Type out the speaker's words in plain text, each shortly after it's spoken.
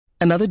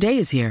Another day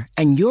is here,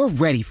 and you're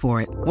ready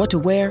for it. What to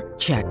wear?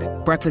 Check.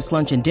 Breakfast,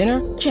 lunch, and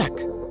dinner? Check.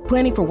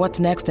 Planning for what's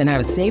next and how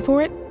to save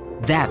for it?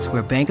 That's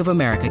where Bank of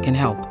America can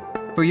help.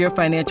 For your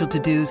financial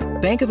to-dos,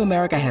 Bank of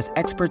America has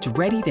experts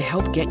ready to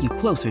help get you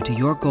closer to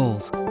your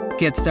goals.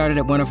 Get started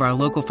at one of our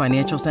local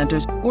financial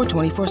centers or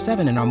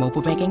 24/7 in our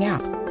mobile banking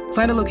app.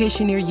 Find a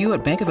location near you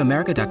at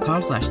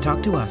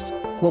bankofamerica.com/talktous.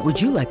 What would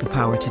you like the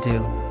power to do?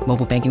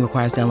 Mobile banking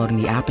requires downloading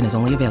the app and is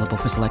only available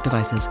for select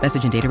devices.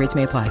 Message and data rates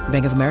may apply.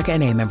 Bank of America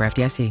N.A., member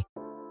FDIC.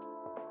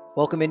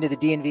 Welcome into the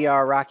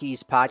DNVR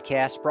Rockies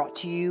podcast, brought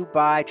to you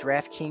by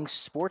DraftKings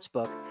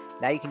Sportsbook.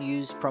 Now you can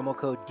use promo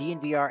code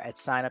DNVR at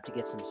sign up to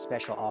get some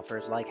special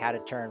offers, like how to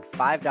turn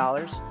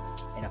 $5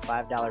 in a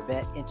 $5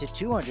 bet into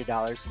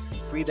 $200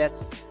 in free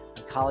bets on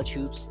college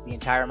hoops the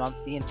entire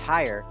month, the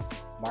entire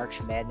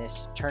March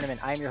Madness tournament.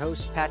 I'm your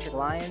host, Patrick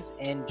Lyons,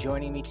 and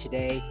joining me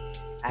today,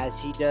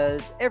 as he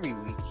does every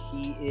week,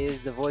 he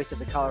is the voice of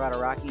the Colorado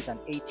Rockies on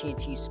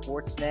AT&T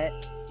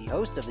Sportsnet, the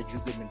host of the Drew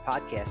Goodman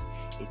podcast.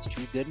 It's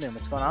Drew Goodman.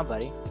 What's going on,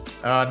 buddy?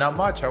 Not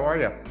much. How are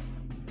you?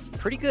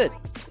 Pretty good.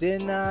 It's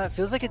been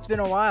feels like it's been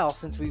a while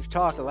since we've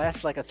talked. The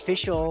last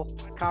official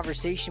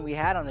conversation we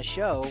had on the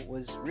show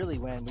was really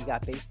when we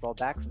got baseball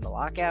back from the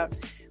lockout.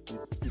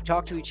 We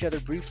talked to each other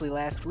briefly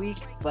last week,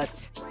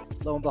 but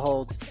lo and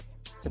behold,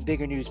 some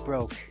bigger news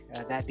broke,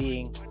 that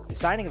being the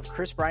signing of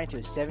Kris Bryant to a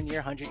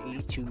 7-year,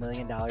 $182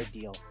 million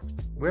deal.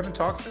 We haven't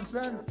talked since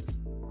then?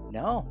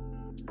 No.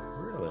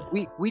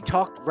 Really? We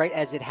talked right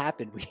as it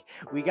happened.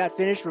 We got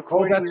finished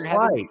recording. Oh, that's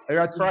right.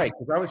 That's right.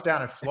 Because I was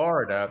down in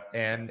Florida,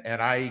 and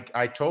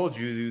I told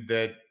you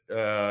that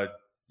that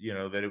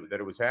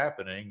it was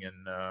happening,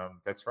 and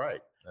that's right.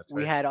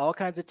 We had all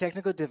kinds of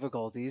technical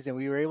difficulties, and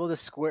we were able to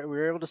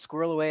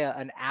squirrel away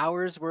an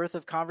hour's worth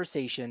of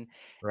conversation.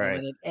 Right. And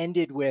then it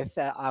ended with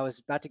I was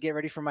about to get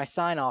ready for my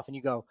sign off, and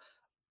you go,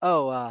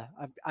 "Oh,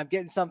 I'm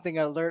getting something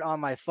alert on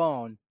my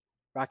phone.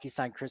 Rocky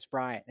signed Kris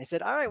Bryant." And I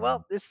said, "All right,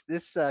 well,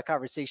 this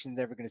conversation is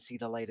never going to see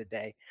the light of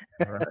day."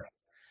 Right.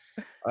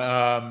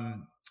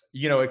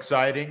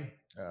 Exciting.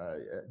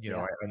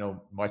 I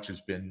know much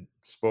has been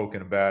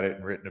spoken about it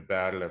and written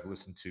about it. I've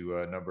listened to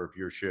a number of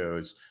your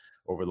shows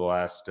over the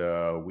last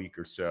week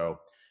or so.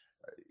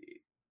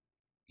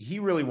 He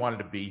really wanted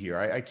to be here.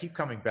 I keep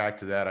coming back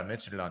to that. I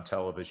mentioned it on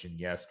television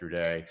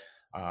yesterday.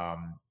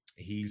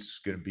 He's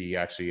going to be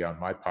actually on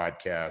my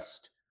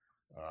podcast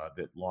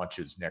that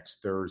launches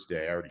next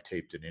Thursday. I already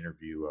taped an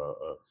interview,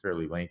 a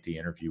fairly lengthy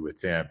interview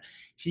with him.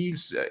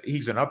 He's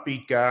an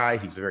upbeat guy.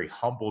 He's a very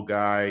humble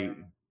guy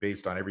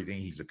based on everything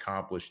he's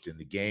accomplished in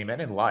the game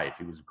and in life.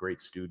 He was a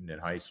great student in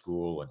high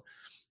school. And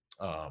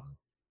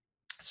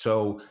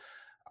so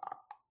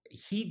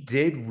he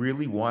did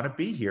really want to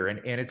be here. And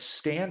it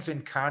stands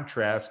in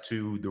contrast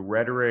to the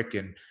rhetoric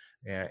and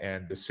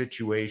the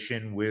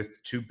situation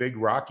with two big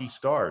Rocky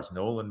stars,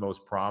 Nolan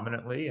most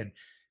prominently, and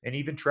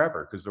even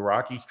Trevor, because the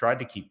Rockies tried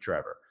to keep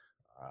Trevor.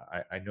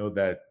 I know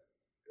that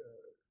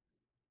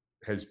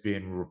has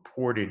been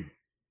reported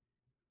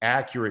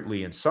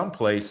accurately in some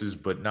places,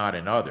 but not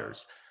in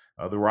others.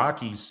 The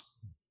Rockies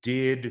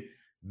did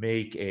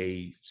make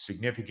a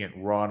significant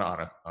run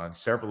on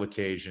several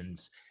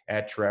occasions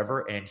at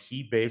Trevor, and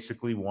he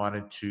basically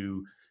wanted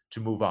to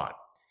move on.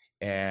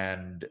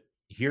 And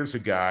here's a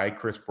guy,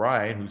 Kris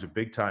Bryant, who's a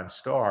big-time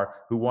star,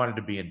 who wanted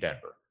to be in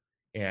Denver.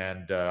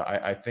 And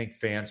I think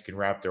fans can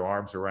wrap their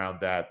arms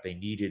around that. They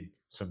needed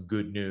some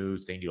good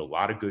news. They need a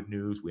lot of good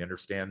news. We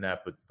understand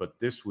that, but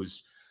this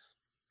was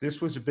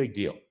a big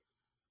deal.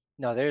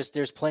 No,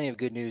 there's plenty of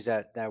good news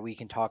that we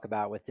can talk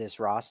about with this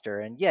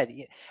roster. And yeah,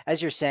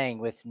 as you're saying,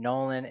 with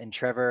Nolan and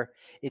Trevor,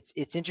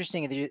 it's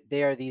interesting.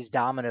 They are these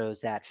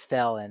dominoes that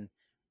fell, and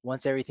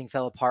once everything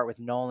fell apart with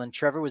Nolan,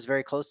 Trevor was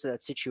very close to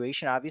that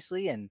situation,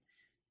 obviously. And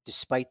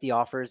despite the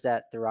offers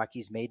that the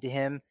Rockies made to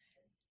him,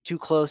 too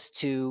close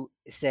to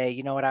say,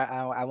 you know what,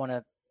 I want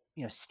to,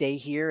 stay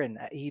here. And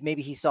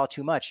he saw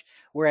too much.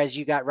 Whereas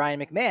you got Ryan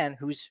McMahon,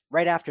 who's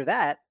right after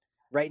that,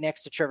 right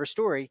next to Trevor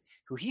Story,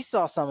 who he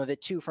saw some of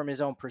it too from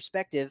his own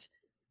perspective,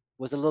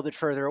 was a little bit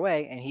further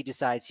away, and he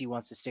decides he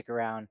wants to stick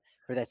around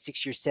for that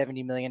 6-year,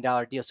 $70 million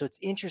deal. So it's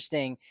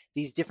interesting,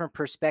 these different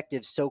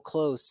perspectives so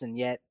close, and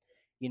yet,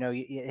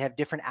 you have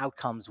different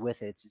outcomes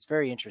with it. It's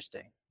very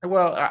interesting.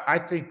 Well, I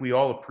think we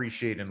all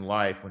appreciate in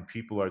life when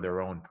people are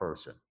their own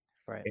person.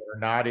 Right. They're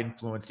not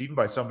influenced even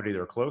by somebody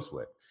they're close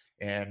with.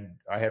 And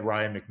I had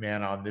Ryan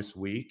McMahon on this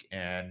week,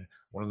 and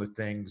one of the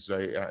things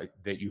that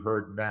you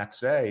heard Matt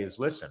say is,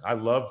 listen,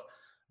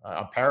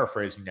 I'm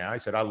paraphrasing now. He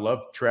said, I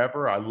love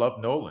Trevor. I love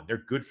Nolan. They're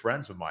good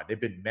friends of mine. They've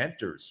been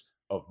mentors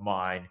of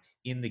mine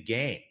in the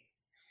game.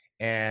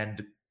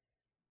 And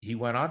he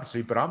went on to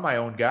say, but I'm my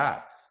own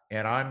guy,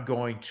 and I'm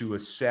going to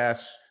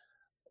assess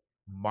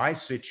my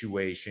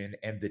situation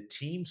and the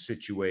team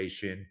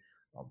situation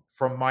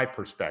from my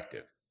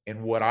perspective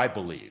and what I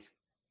believe,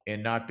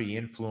 and not be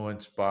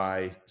influenced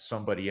by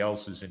somebody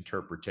else's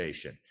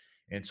interpretation.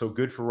 And so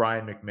good for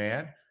Ryan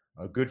McMahon,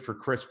 good for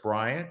Kris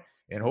Bryant,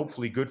 and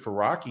hopefully good for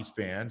Rockies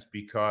fans,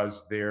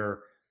 because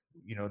they're,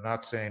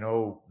 not saying,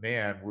 oh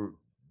man,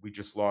 we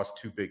just lost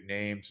two big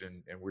names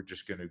and we're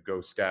just going to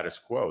go status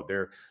quo.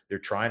 They're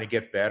trying to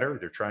get better.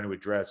 They're trying to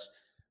address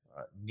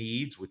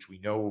needs, which we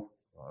know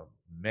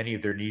many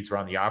of their needs are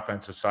on the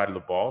offensive side of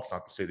the ball. It's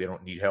not to say they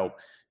don't need help,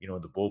 in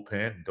the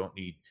bullpen, and don't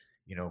need,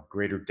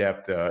 greater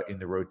depth in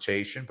the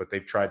rotation, but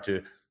they've tried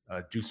to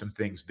do some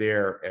things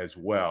there as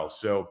well.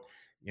 So,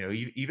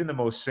 even the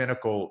most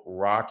cynical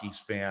Rockies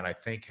fan, I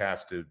think,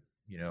 has to,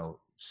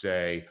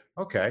 say,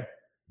 okay,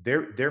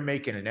 they're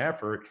making an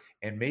effort,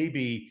 and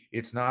maybe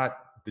it's not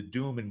the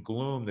doom and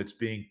gloom that's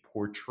being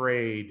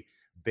portrayed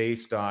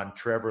based on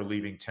Trevor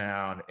leaving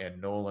town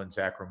and Nolan's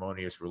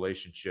acrimonious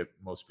relationship,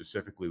 most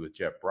specifically with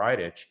Jeff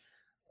Bridich,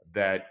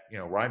 that,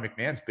 Ryan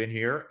McMahon's been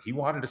here. He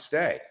wanted to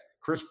stay.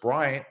 Chris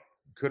Bryant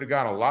could have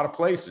gone a lot of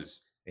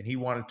places, and he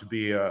wanted to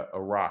be a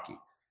Rocky.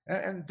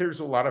 And there's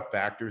a lot of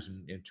factors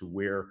into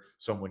where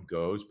someone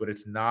goes, but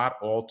it's not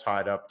all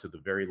tied up to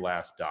the very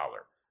last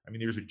dollar. I mean,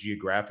 there's a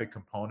geographic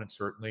component,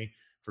 certainly,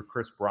 for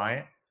Chris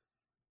Bryant.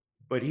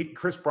 But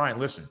Chris Bryant,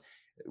 listen,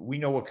 we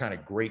know what kind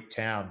of great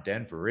town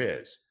Denver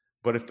is.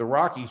 But if the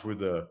Rockies were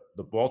the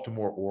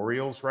Baltimore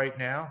Orioles right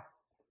now,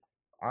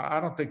 I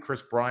don't think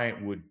Chris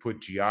Bryant would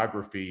put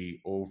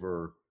geography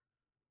over,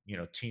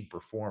 team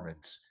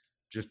performance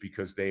just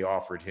because they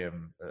offered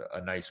him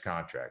a nice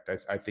contract.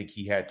 I think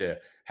he had to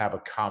have a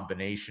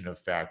combination of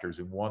factors,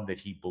 and one that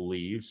he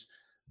believes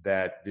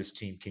that this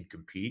team can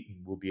compete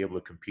and will be able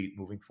to compete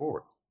moving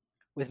forward.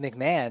 With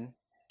McMahon,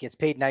 gets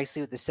paid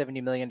nicely with the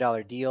 $70 million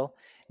deal.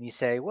 And you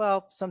say,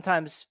 well,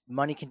 sometimes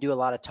money can do a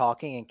lot of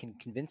talking and can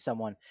convince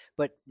someone.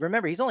 But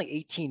remember, he's only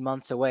 18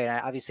 months away.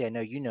 And obviously, I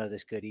know you know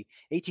this, Goody,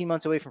 18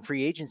 months away from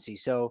free agency.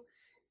 So,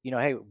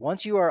 hey,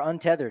 once you are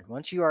untethered,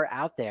 once you are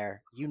out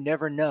there, you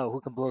never know who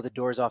can blow the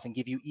doors off and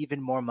give you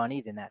even more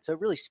money than that. So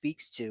it really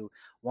speaks to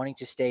wanting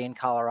to stay in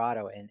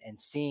Colorado and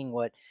seeing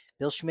what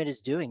Bill Schmidt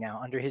is doing now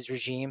under his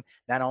regime,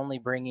 not only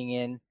bringing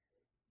in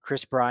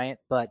Chris Bryant,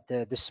 but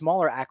the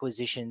smaller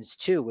acquisitions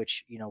too,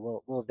 which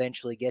we'll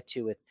eventually get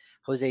to with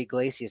Jose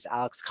Iglesias,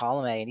 Alex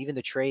Colomé, and even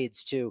the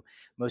trades too,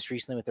 most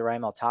recently with the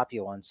Raimel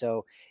Tapia one.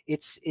 So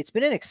it's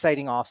been an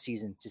exciting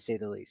offseason, to say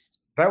the least.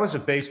 That was a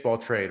baseball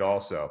trade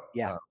also.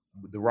 Yeah.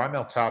 The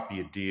Raimel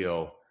Tapia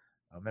deal,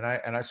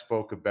 and I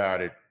spoke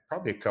about it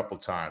probably a couple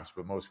times,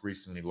 but most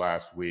recently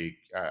last week,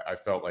 I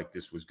felt like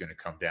this was going to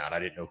come down. I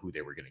didn't know who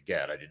they were going to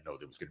get. I didn't know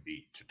there was going to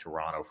be to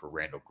Toronto for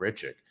Randal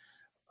Grichuk.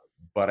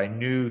 But I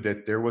knew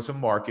that there was a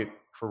market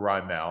for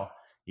Raimel.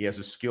 He has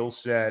a skill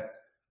set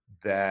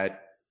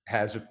that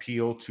has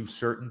appeal to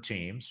certain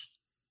teams.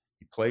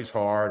 He plays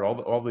hard,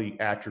 all the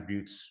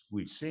attributes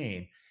we've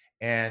seen.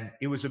 And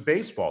it was a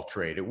baseball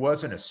trade. It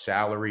wasn't a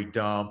salary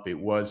dump. It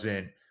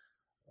wasn't,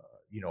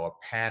 a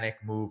panic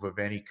move of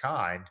any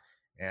kind.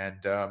 And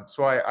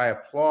so I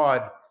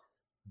applaud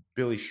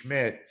Billy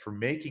Schmidt for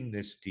making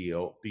this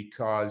deal,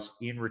 because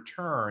in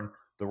return,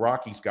 the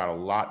Rockies got a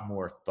lot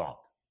more thump.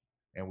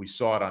 And we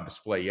saw it on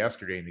display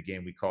yesterday in the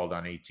game we called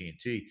on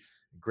AT&T.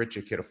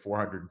 Grichuk hit a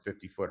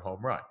 450-foot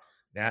home run.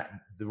 Now,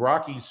 the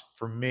Rockies,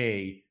 for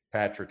me,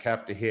 Patrick,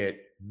 have to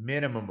hit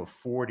minimum of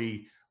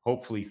 40,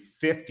 hopefully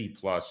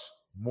 50-plus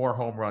more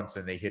home runs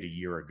than they hit a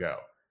year ago.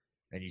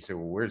 And you say,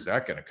 well, where's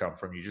that going to come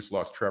from? You just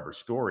lost Trevor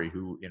Story,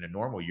 who in a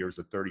normal year is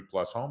a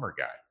 30-plus homer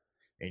guy.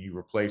 And you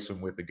replace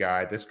him with a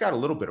guy that's got a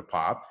little bit of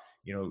pop,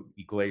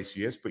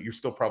 Iglesias, but you're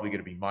still probably going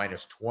to be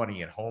minus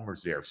 20 in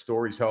homers there. If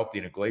Story's healthy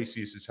and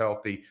Iglesias is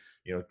healthy,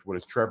 what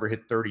does Trevor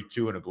hit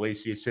 32 and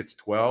Iglesias hits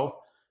 12?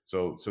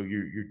 So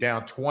you're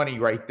down 20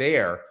 right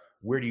there.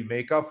 Where do you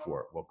make up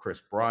for it? Well,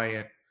 Chris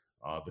Bryant,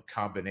 the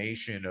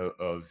combination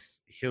of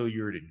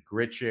Hilliard and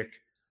Grichuk,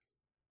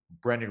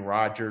 Brendan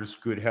Rodgers,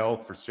 good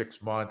health for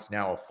 6 months,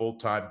 now a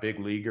full-time big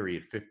leaguer. He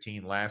had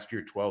 15 last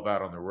year, 12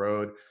 out on the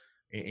road.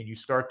 And you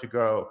start to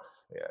go,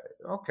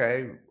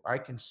 okay, I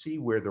can see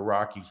where the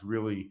Rockies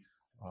really,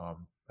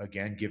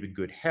 again, given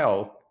good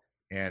health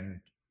and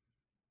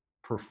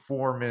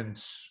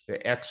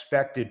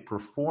expected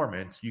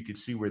performance, you can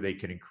see where they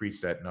can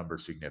increase that number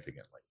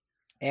significantly.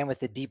 And with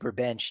the deeper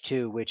bench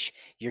too, which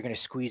you're going to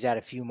squeeze out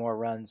a few more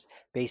runs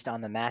based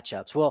on the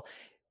matchups. Well,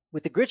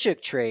 with the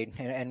Grichuk trade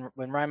and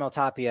when Raimel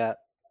Tapia,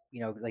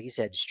 like you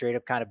said, straight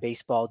up kind of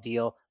baseball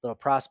deal, little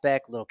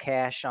prospect, little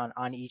cash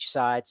on each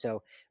side.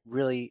 So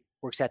really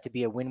works out to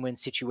be a win-win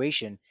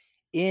situation.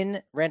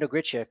 In Randal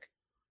Grichuk,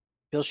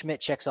 Bill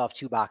Schmidt checks off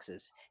 2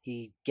 boxes.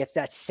 He gets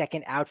that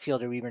second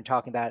outfielder we've been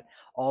talking about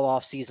all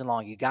off season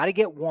long. You got to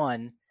get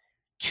 1,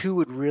 2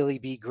 would really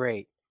be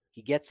great.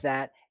 He gets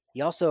that.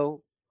 He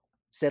also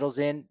settles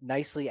in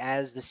nicely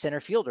as the center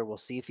fielder. We'll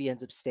see if he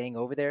ends up staying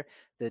over there.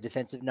 The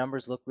defensive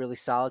numbers look really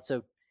solid.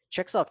 So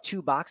checks off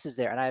 2 boxes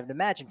there. And I would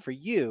imagine for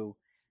you,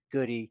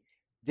 Goody,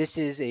 this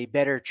is a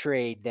better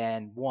trade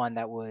than one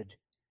that would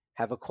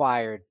have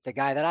acquired the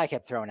guy that I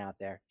kept throwing out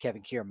there,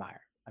 Kevin Kiermaier.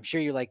 I'm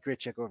sure you like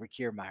Grichuk over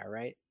Kiermaier,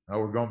 right? Oh,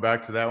 we're going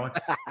back to that one?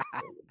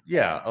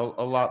 Yeah, a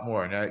lot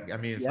more. And I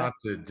mean, it's not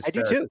to disparage. I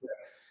do too.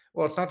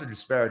 Well, it's not to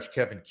disparage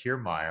Kevin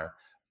Kiermaier.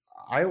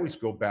 I always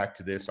go back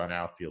to this on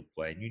outfield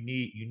play. And you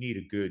need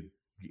a good,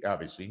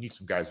 obviously, you need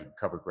some guys who can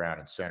cover ground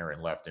and center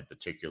and left in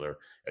particular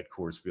at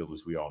Coors Field,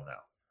 as we all know.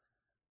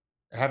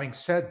 Having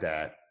said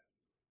that,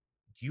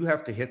 you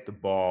have to hit the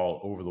ball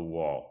over the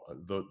wall.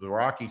 The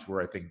Rockies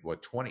were, I think,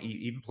 what 20,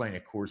 even playing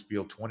at Coors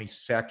Field,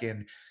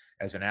 22nd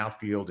as an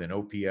outfield in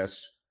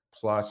OPS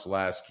plus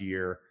last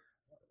year.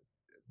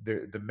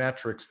 The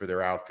metrics for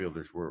their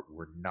outfielders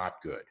were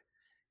not good.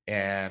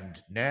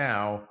 And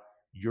now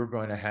you're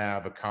going to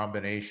have a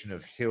combination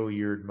of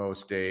Hilliard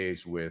most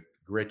days with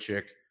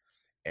Grichuk,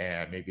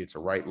 and maybe it's a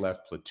right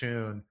left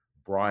platoon.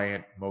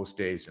 Bryant most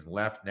days in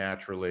left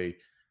naturally.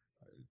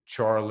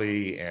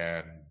 Charlie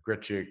and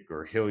Grichuk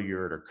or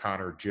Hilliard or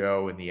Connor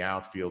Joe in the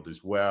outfield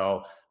as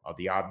well.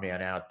 The odd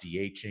man out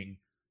DHing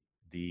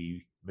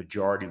the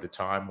majority of the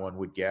time, one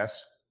would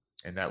guess.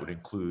 And that would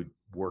include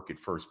work at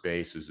first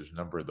base, as there's a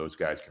number of those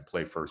guys can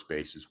play first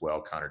base as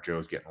well. Connor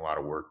Joe's getting a lot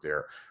of work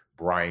there.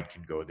 Bryant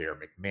can go there.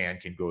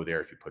 McMahon can go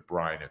there if you put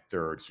Bryant at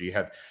third. So you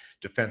have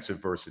defensive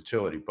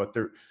versatility, but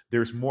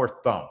there's more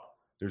thump.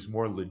 There's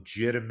more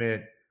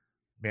legitimate,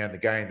 man, the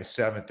guy in the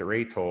seventh or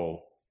eighth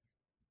hole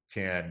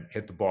can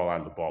hit the ball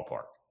out of the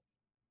ballpark.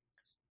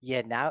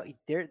 Yeah, now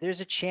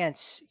there's a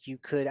chance you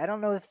could. I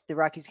don't know if the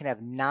Rockies can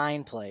have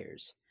 9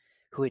 players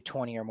who hit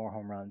 20 or more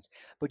home runs,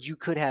 but you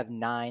could have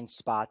 9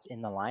 spots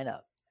in the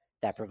lineup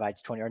that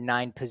provides 20, or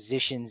 9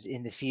 positions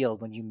in the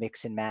field when you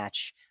mix and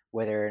match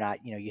whether or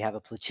not, you have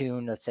a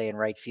platoon, let's say in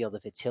right field,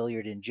 if it's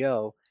Hilliard and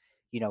Joe,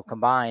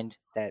 combined,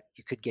 that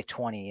you could get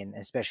 20, and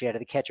especially out of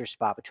the catcher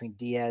spot between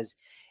Diaz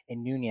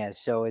and Nunez.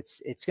 So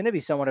it's going to be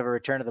somewhat of a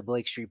return of the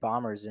Blake Street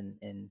Bombers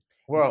in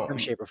Well, some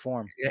shape or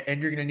form. and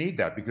you're going to need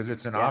that because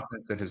it's an Yeah.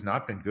 offense that has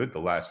not been good the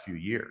last few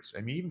years. I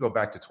mean, even go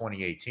back to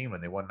 2018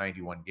 when they won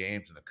 91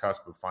 games and the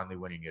cusp of finally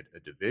winning a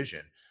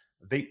division.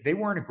 They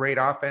weren't a great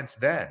offense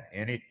then,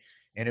 and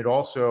it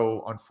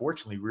also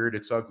unfortunately reared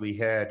its ugly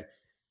head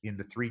in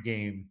the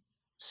 3-game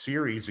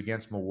series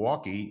against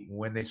Milwaukee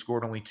when they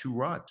scored only 2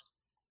 runs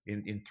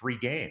in 3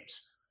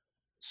 games.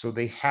 So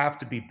they have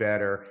to be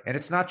better, and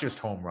it's not just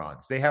home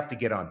runs. They have to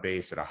get on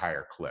base at a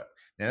higher clip.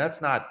 Now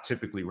that's not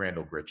typically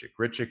Randal Grichuk.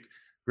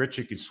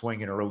 Grichuk is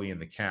swinging early in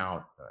the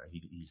count.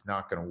 He's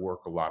not going to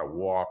work a lot of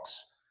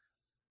walks,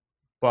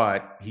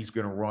 but he's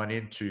going to run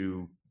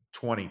into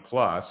 20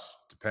 plus,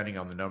 depending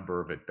on the number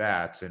of at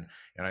bats. And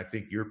I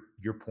think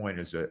your point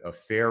is a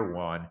fair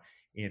one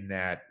in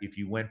that if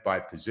you went by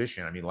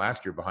position, I mean,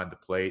 last year behind the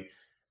plate,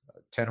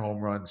 10 home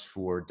runs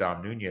for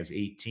Dom Nunez,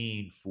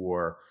 18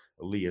 for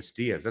Elias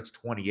Diaz. That's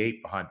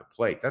 28 behind the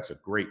plate. That's a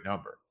great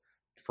number.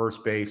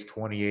 First base,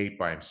 28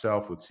 by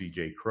himself with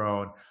CJ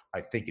Cron.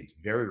 I think it's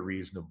very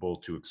reasonable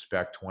to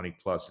expect 20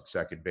 plus at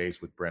second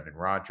base with Brendan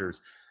Rodgers.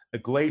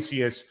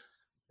 Iglesias,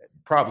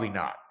 probably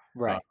not.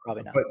 Right,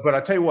 probably not. But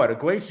I'll tell you what,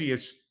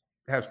 Iglesias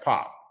has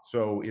pop.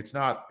 So it's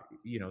not,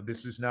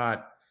 this is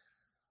not,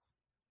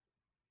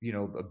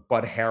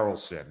 Bud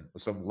Harrelson,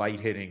 some light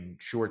hitting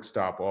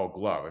shortstop all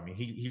glove. I mean,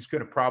 he's going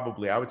to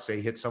probably, I would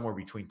say, hit somewhere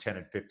between 10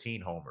 and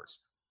 15 homers.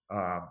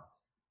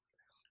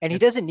 And he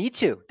doesn't need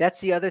to.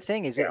 That's the other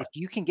thing is Yeah. that if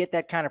you can get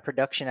that kind of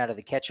production out of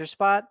the catcher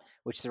spot,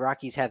 which the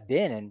Rockies have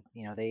been,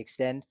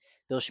 and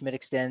Bill Schmidt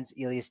extends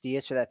Elias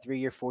Diaz for that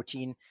 3-year,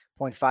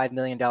 $14.5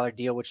 million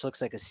deal, which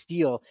looks like a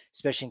steal,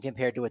 especially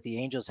compared to what the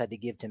Angels had to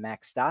give to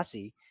Max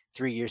Stassi,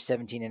 3 years,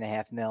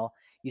 $17.5 million.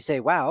 You say,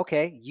 wow,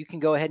 okay, you can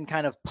go ahead and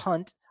kind of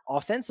punt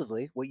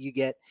offensively what you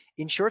get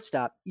in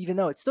shortstop, even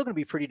though it's still going to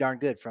be pretty darn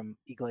good from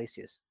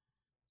Iglesias.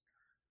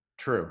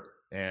 True.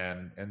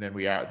 And then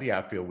the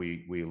outfield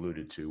we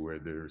alluded to, where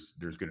there's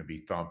going to be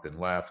thump in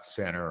left,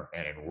 center,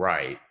 and in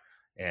right.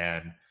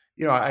 And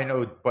I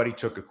know Buddy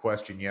took a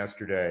question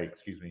yesterday,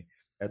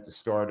 at the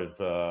start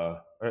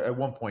of at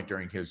one point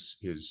during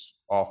his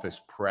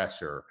office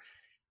presser,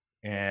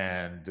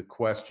 and the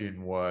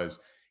question was,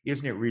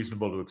 isn't it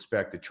reasonable to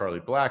expect that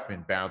Charlie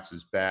Blackmon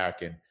bounces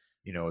back and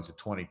is a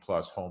 20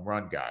 plus home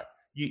run guy?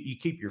 You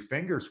keep your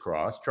fingers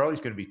crossed.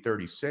 Charlie's going to be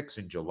 36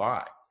 in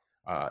July.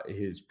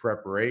 His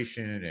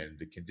preparation and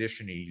the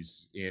condition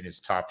he's in is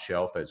top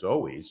shelf as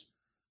always.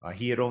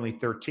 He had only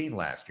 13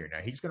 last year. Now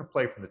he's going to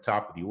play from the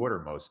top of the order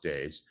most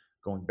days,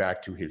 going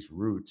back to his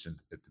roots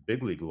at the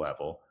big league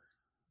level.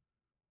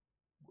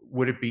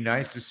 Would it be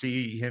nice to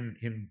see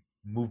him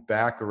move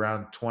back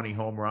around 20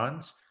 home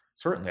runs?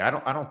 Certainly.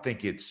 I don't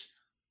think it's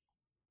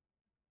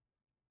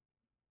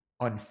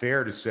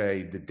unfair to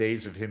say the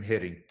days of him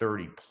hitting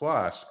 30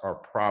 plus are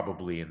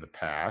probably in the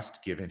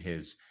past, given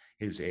his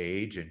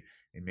age, and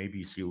maybe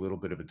you see a little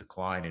bit of a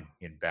decline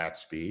in bat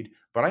speed.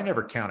 But I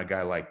never count a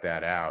guy like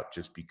that out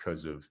just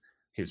because of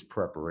his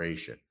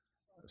preparation.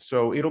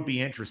 So it'll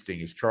be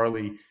interesting. Is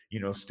Charlie,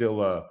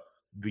 still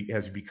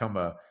has become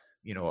a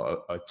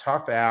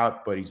tough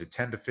out, but he's a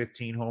 10 to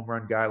 15 home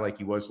run guy like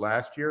he was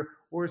last year?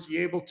 Or is he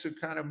able to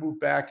kind of move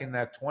back in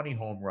that 20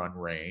 home run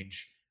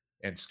range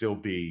and still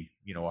be,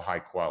 a high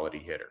quality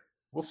hitter?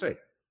 We'll see.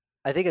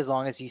 I think as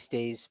long as he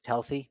stays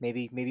healthy,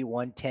 maybe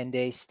 1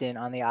 10-day stint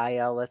on the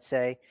IL, let's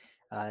say,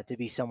 to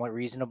be somewhat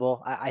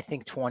reasonable. I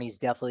think 20 is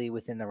definitely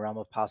within the realm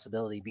of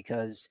possibility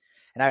because,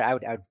 and I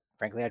would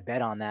frankly, I'd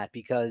bet on that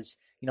because,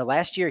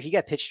 last year he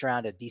got pitched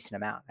around a decent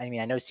amount. I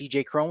mean, I know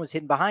CJ Cron was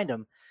hitting behind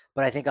him,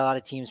 But I think a lot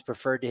of teams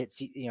preferred to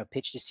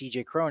pitch to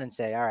CJ Cron and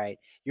say, all right,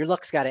 your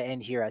luck's got to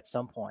end here at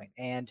some point.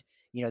 And,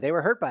 they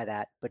were hurt by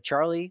that. But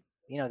Charlie,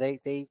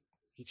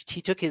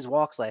 he took his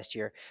walks last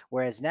year.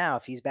 Whereas now,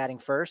 if he's batting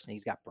first and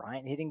he's got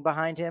Bryant hitting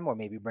behind him, or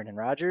maybe Brendan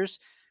Rodgers,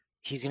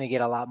 he's going to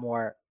get a lot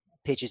more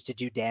pitches to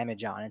do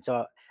damage on. And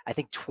so I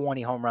think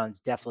 20 home runs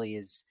definitely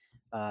is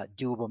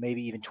doable,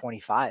 maybe even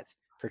 25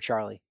 for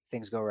Charlie if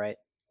things go right.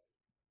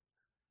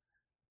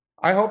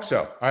 I hope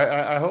so.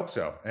 I hope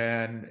so.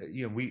 And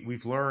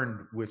we've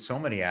learned with so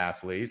many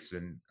athletes,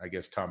 and I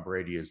guess Tom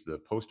Brady is the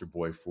poster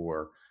boy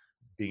for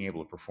being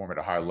able to perform at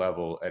a high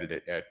level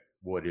at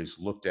what is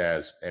looked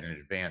as at an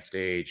advanced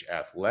age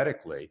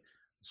athletically.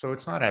 So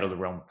it's not out of the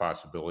realm of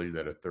possibility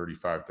that a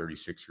 35,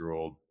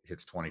 36-year-old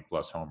hits 20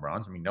 plus home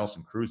runs. I mean,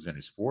 Nelson Cruz in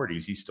his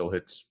 40s, he still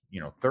hits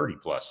 30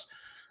 plus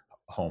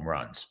home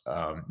runs.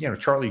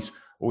 Charlie's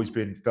always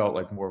been felt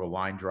like more of a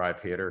line drive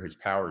hitter. His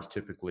power is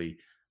typically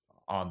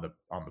on the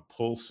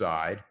pull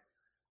side.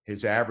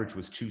 His average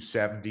was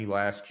 270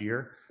 last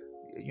year.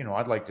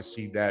 I'd like to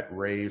see that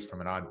raised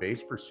from an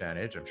on-base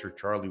percentage. I'm sure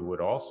Charlie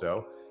would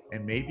also.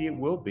 And maybe it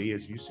will be,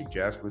 as you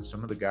suggest, with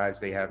some of the guys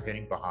they have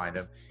hitting behind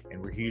him,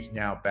 and where he's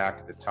now back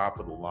at the top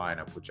of the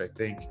lineup, which I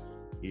think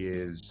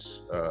is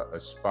a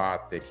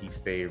spot that he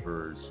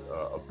favors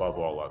above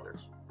all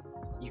others.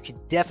 You can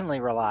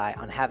definitely rely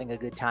on having a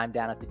good time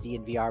down at the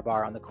DNVR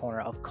bar on the corner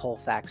of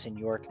Colfax and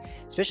York,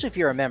 especially if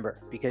you're a member,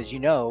 because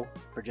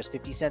for just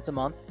 50 cents a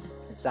month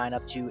and sign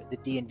up to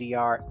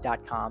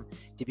thednvr.com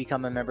to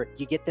become a member,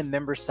 you get the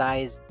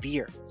member-sized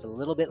beer. It's a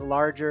little bit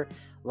larger,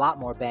 a lot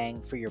more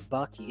bang for your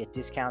buck. You get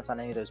discounts on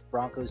any of those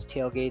Broncos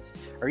tailgates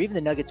or even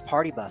the Nuggets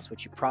party bus,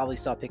 which you probably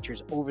saw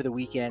pictures over the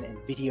weekend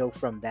and video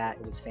from that.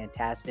 It was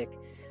fantastic.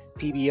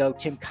 PBO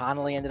Tim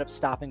Connolly ended up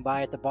stopping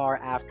by at the bar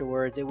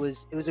afterwards. It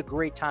was a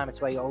great time. It's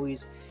why you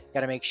always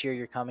got to make sure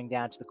you're coming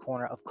down to the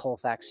corner of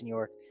Colfax and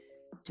York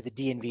to the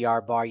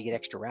DNVR bar. You get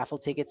extra raffle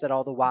tickets at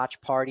all the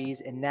watch parties.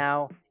 And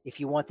now,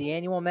 if you want the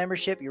annual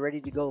membership, you're ready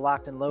to go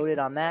locked and loaded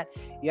on that,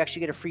 you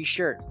actually get a free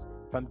shirt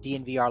from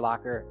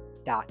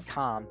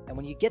DNVRlocker.com. And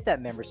when you get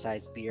that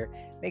member-sized beer,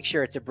 make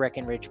sure it's a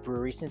Breckenridge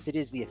Brewery, since it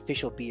is the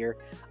official beer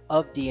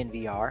of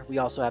DNVR. We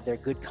also have their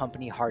Good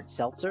Company Hard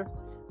Seltzer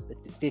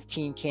with the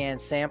 15-can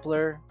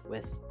sampler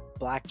with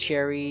black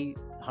cherry,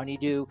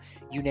 honeydew,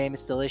 you name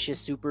it's delicious.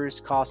 Supers,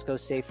 Costco,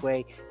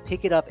 Safeway,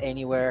 pick it up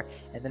anywhere.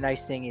 And the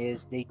nice thing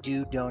is they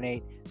do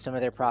donate some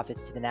of their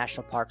profits to the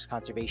National Parks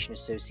Conservation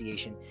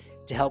Association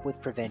to help with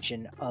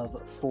prevention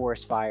of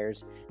forest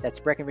fires. That's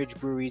Breckenridge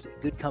Brewery's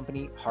Good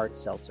Company Hard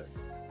Seltzer.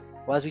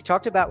 Well, as we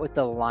talked about with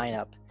the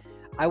lineup,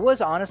 I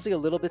was honestly a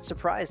little bit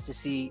surprised to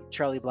see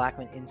Charlie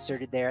Blackmon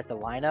inserted there at the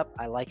lineup.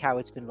 I like how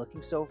it's been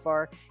looking so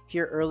far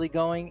here early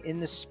going in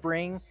the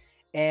spring.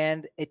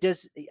 And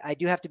I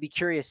do have to be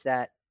curious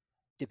that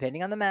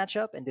depending on the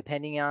matchup and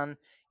depending on,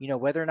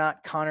 whether or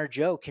not Connor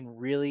Joe can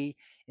really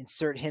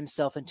insert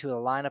himself into the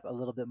lineup a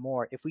little bit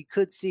more, if we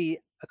could see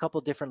a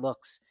couple different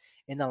looks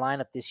in the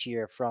lineup this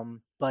year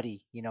from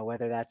Buddy,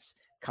 whether that's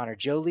Connor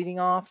Joe leading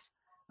off,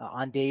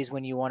 on days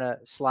when you want to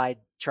slide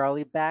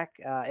Charlie back.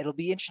 It'll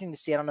be interesting to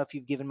see. I don't know if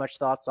you've given much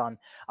thoughts on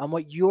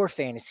what your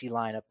fantasy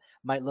lineup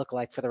might look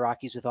like for the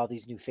Rockies with all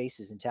these new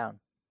faces in town.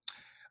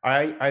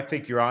 I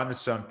think you're onto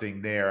something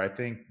there. I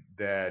think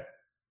that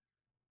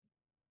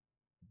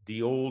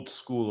the old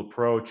school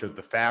approach of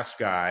the fast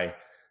guy,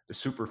 the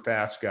super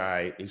fast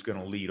guy, is going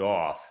to lead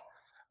off.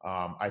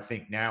 I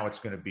think now it's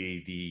going to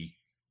be the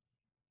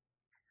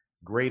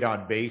great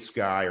on base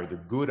guy or the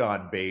good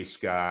on base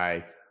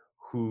guy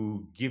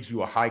who gives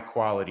you a high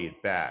quality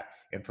at bat.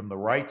 And from the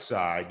right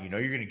side, you're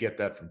going to get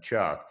that from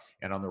Chuck.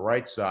 And on the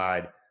right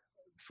side,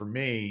 for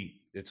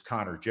me, it's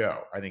Connor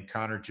Joe. I think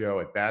Connor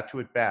Joe at bat to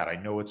at bat.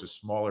 I know it's a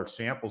smaller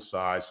sample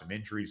size, some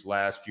injuries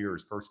last year,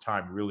 his first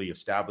time really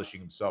establishing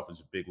himself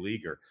as a big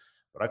leaguer.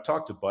 But I've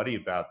talked to Buddy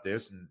about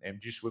this and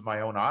just with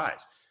my own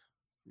eyes.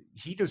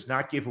 He does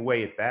not give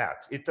away at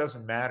bats. It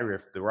doesn't matter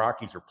if the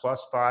Rockies are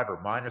 +5 or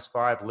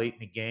 -5 late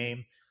in the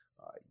game.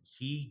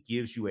 He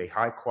gives you a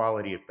high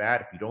quality at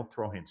bat. If you don't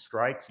throw him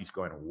strikes, he's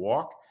going to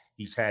walk.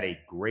 He's had a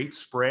great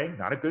spring,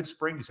 not a good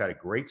spring. He's had a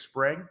great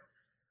spring.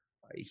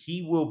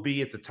 He will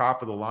be at the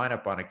top of the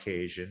lineup on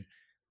occasion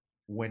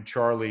when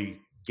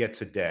Charlie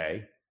gets a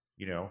day,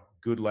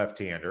 good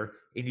left-hander,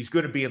 and he's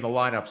going to be in the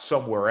lineup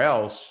somewhere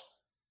else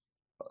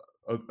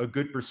a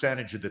good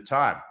percentage of the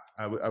time.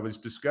 I was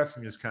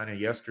discussing this kind of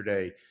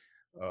yesterday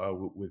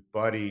with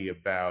Buddy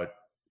about,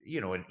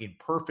 in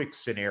perfect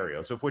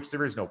scenarios, of which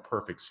there is no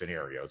perfect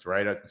scenarios,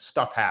 right?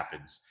 Stuff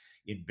happens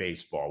in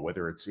baseball,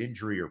 whether it's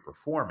injury or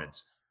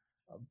performance.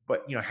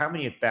 But, how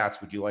many at-bats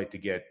would you like to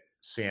get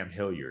Sam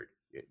Hilliard?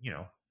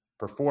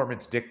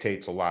 Performance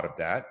dictates a lot of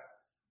that.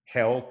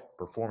 Health,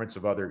 performance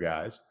of other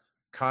guys.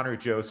 Connor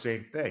Joe,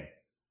 same thing.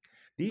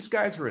 These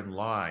guys are in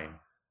line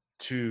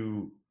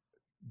to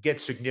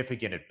get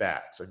significant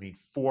at-bats. I mean,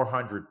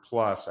 400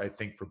 plus, I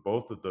think, for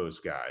both of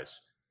those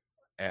guys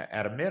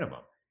at a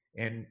minimum.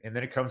 And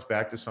then it comes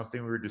back to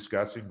something we were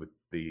discussing with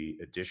the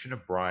addition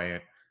of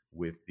Bryant,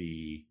 with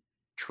the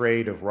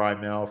trade of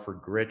Rymel for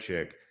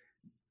Grichuk.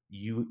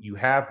 you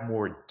have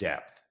more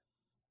depth.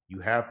 You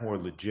have more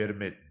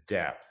legitimate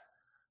depth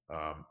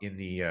in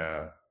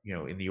the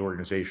in the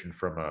organization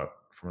from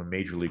a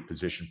major league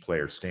position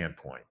player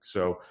standpoint.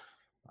 So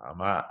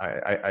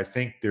I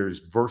think there's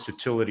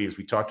versatility, as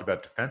we talked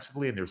about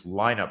defensively, and there's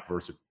lineup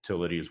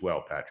versatility as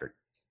well, Patrick.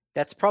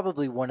 That's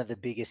probably one of the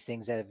biggest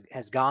things that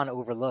has gone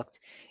overlooked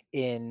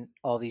in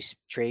all these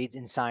trades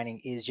and signing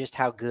is just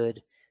how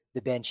good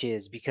the bench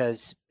is.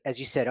 Because as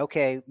you said,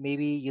 okay,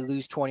 maybe you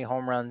lose 20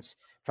 home runs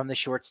from the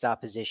shortstop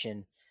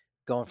position,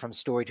 going from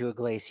Story to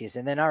Iglesias,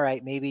 and then all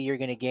right, maybe you're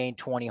going to gain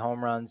 20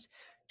 home runs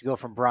to go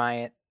from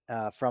Bryant,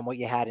 from what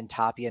you had in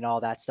Tapia and all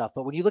that stuff.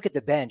 But when you look at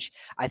the bench,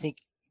 I think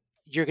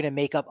you're going to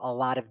make up a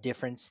lot of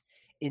difference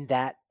in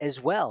that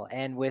as well.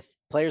 And with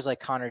players like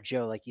Connor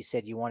Joe, like you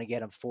said, you want to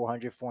get him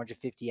 400,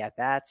 450 at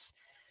bats.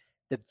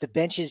 The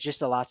bench is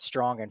just a lot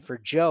stronger. And for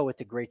Joe, with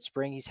the great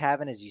spring he's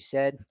having, as you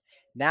said,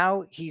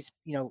 now he's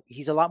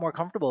a lot more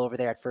comfortable over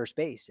there at first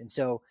base. And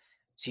so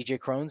CJ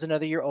Cron's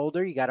another year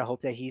older. You got to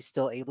hope that he's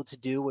still able to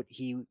do what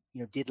he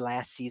did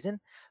last season.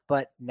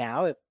 But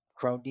now if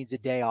Cron needs a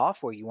day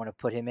off or you want to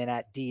put him in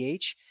at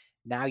DH,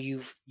 now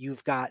you've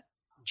got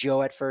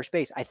Joe at first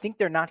base. I think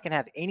they're not going to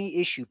have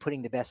any issue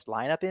putting the best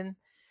lineup in.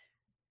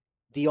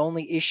 The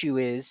only issue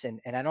is, and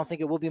I don't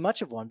think it will be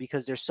much of one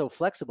because they're so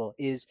flexible,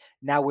 is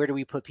now where do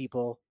we put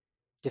people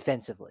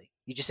defensively?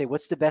 You just say,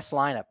 what's the best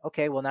lineup?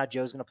 Okay, well, now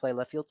Joe's going to play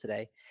left field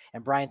today,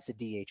 and Bryant's the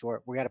DH.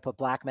 Or we got to put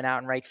Blackman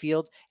out in right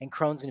field, and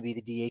Cron's going to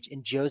be the DH,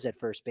 and Joe's at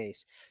first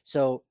base.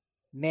 So,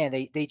 man,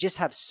 they just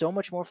have so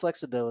much more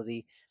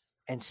flexibility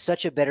and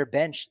such a better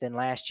bench than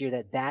last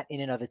year that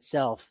in and of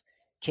itself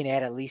can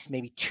add at least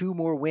maybe 2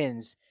 more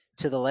wins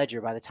to the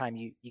ledger by the time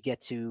you get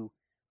to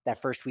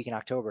that first week in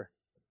October.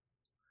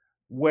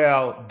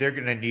 Well, they're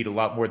going to need a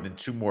lot more than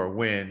 2 more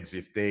wins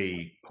if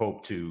they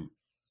hope to,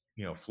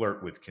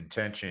 flirt with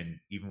contention,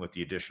 even with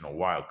the additional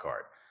wild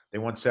card. They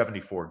won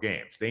 74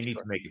 games. They need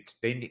to make it.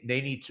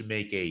 They need to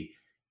make a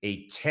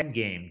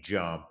 10-game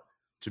jump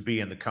to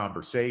be in the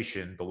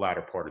conversation the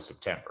latter part of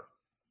September,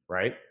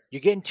 right? You're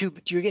getting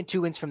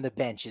 2 wins from the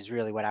bench is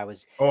really what I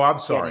was. Oh, I'm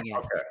sorry.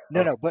 Okay.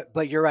 No,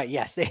 but you're right.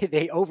 Yes,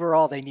 they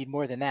overall they need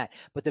more than that.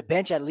 But the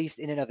bench, at least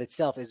in and of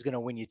itself, is going to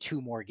win you 2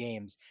 more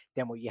games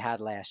than what you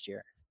had last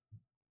year.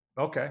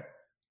 Okay.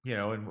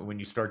 And when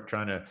you start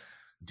trying to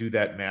do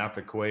that math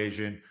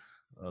equation,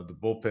 the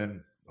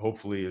bullpen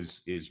hopefully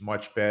is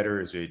much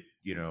better. Is it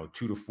 2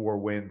 to 4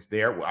 wins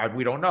there?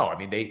 We don't know. I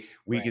mean,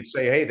 we Right. could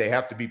say, hey, they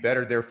have to be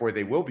better, therefore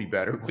they will be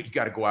better. But you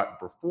got to go out and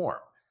perform.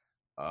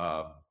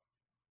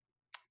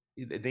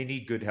 They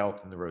need good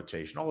health in the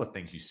rotation. All the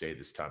things you say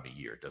this time of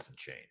year doesn't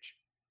change.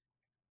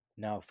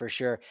 No, for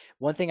sure.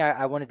 One thing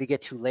I wanted to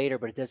get to later,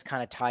 but it does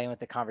kind of tie in with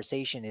the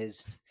conversation,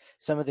 is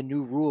some of the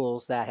new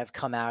rules that have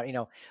come out.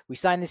 We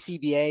signed the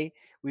CBA,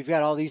 we've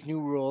got all these new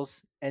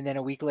rules, and then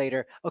a week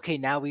later, okay,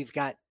 now we've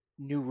got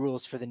new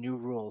rules for the new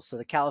rules. So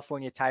the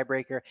California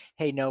tiebreaker,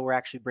 hey, no, we're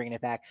actually bringing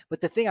it back.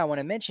 But the thing I want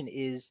to mention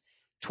is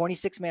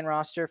 26-man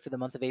roster for the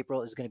month of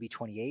April is going to be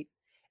 28,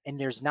 and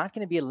there's not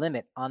going to be a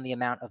limit on the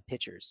amount of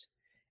pitchers.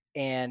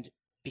 And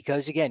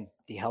because, again,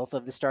 the health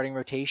of the starting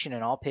rotation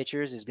and all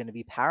pitchers is going to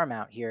be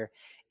paramount here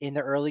in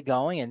the early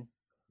going, and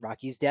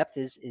Rocky's depth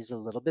is a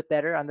little bit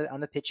better on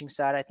the pitching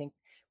side. I think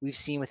we've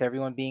seen with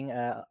everyone being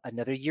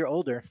another year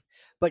older,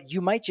 but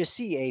you might just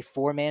see a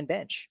 4-man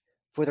bench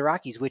for the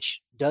Rockies,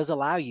 which does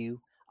allow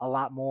you a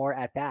lot more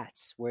at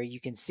bats, where you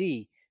can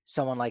see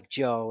someone like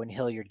Joe and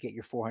Hilliard get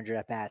your 400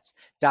 at bats.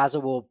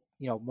 Daza will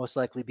most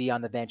likely be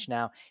on the bench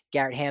now.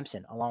 Garrett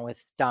Hampson along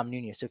with Dom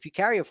Nunez. So if you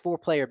carry a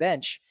 4-player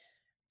bench,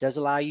 does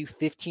allow you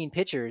 15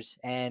 pitchers,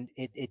 and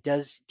it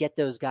does get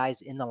those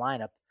guys in the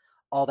lineup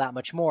all that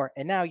much more.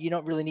 And now you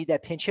don't really need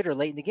that pinch hitter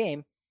late in the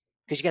game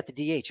because you got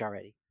the DH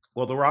already.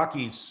 Well, the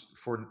Rockies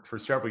for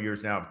several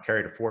years now have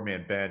carried a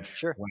 4-man bench.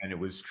 Sure. When it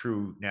was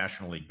true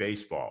National League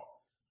Baseball,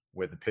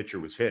 where the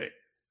pitcher was hitting.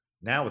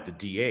 Now with the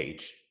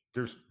DH,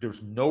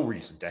 there's no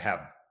reason to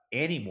have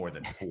any more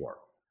than 4.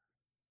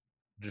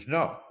 There's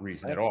no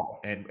reason Right. at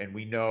all. And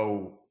we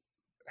know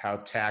how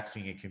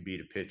taxing it can be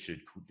to pitch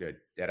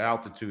at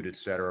altitude, et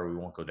cetera. We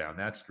won't go down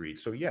that street.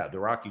 So yeah, the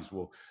Rockies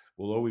will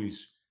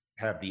always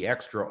have the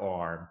extra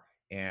arm.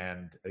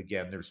 And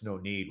again, there's no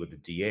need with the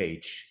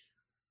DH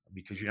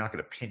because you're not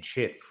going to pinch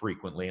hit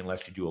frequently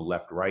unless you do a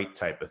left-right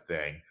type of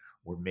thing,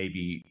 or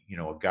maybe,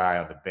 a guy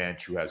on the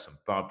bench who has some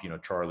thump.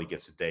 Charlie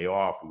gets a day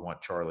off. We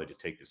want Charlie to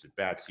take this at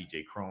bat.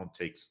 CJ Cron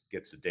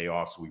gets a day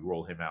off, so we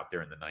roll him out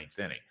there in the 9th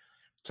inning.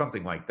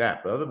 Something like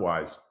that. But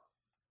otherwise,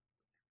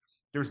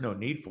 there's no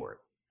need for it.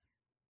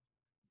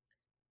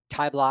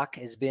 Ty Blach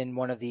has been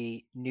one of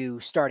the new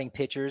starting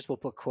pitchers. We'll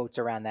put quotes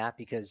around that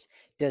because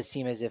it does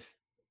seem as if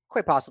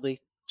quite possibly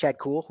Chad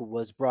Kuhl, who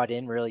was brought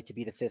in really to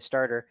be the 5th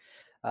starter,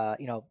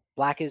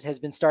 Blach has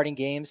been starting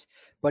games,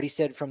 but he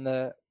said from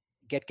the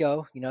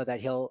get-go,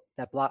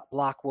 that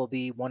Blach will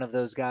be one of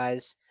those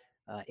guys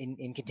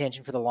in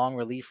contention for the long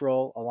relief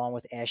role along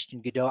with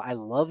Ashton Godot. I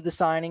love the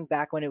signing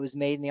back when it was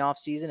made in the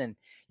offseason and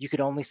you could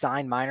only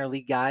sign minor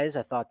league guys.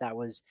 I thought that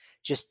was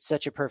just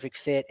such a perfect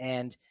fit.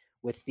 And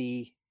with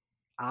the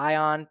eye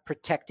on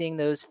protecting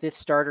those fifth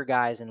starter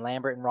guys in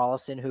Lambert and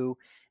Rollison, who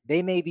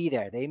they may be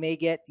there. They may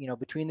get,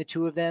 between the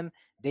two of them,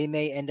 they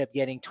may end up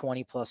getting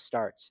 20 plus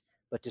starts.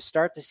 But to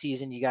start the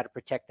season, you got to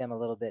protect them a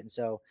little bit. And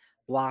so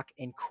Block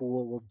and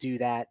Kuhl will do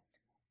that.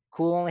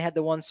 Kuhl only had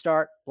the one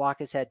start. Block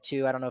has had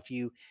two. I don't know if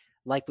you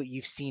like what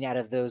you've seen out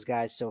of those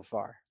guys so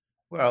far.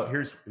 Well,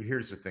 here's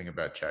the thing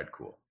about Chad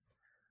Kuhl.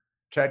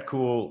 Chad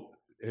Kuhl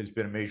has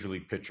been a major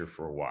league pitcher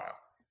for a while.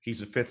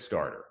 He's a fifth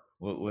starter.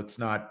 Let's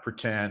not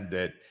pretend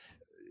that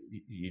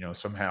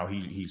somehow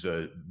he's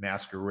a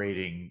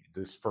masquerading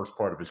this first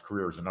part of his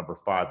career as a number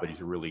 5, but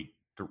he's a really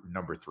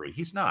number 3.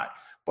 He's not,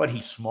 but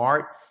he's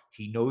smart.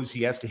 He knows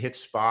he has to hit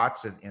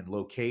spots and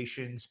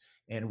locations,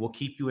 and will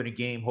keep you in a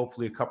game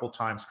hopefully a couple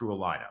times through a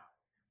lineup.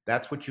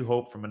 That's what you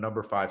hope from a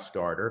number 5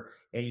 starter,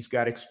 and he's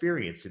got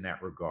experience in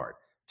that regard.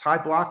 Ty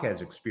Blach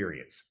has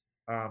experience.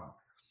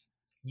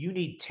 You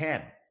need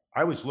 10.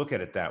 I always look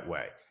at it that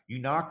way. You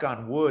knock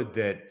on wood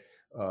that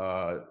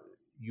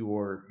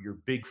your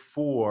big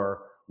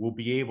 4 will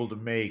be able to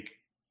make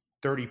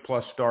 30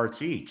 plus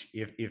starts each.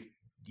 If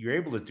you're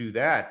able to do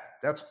that,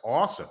 that's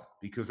awesome,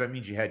 because that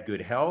means you had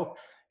good health,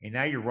 and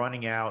now you're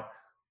running out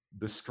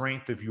the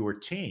strength of your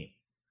team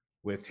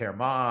with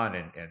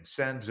Herman and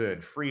Senza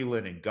and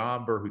Freeland and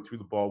Gomber, who threw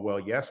the ball well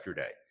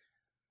yesterday.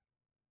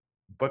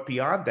 But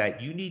beyond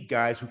that, you need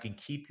guys who can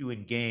keep you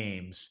in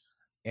games,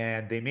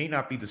 and they may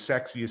not be the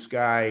sexiest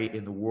guy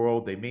in the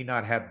world. They may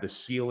not have the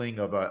ceiling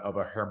of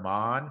a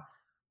Herman,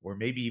 or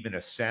maybe even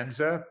a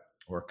Senza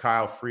or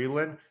Kyle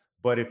Freeland.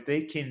 But if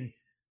they can,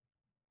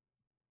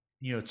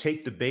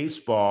 take the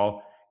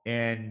baseball,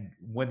 and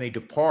when they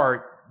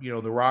depart,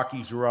 the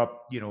Rockies are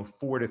up,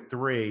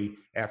 4-3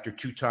 after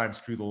 2 times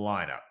through the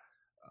lineup.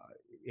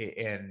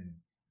 And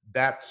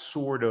that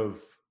sort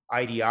of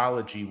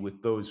ideology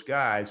with those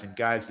guys, and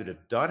guys that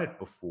have done it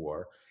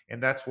before.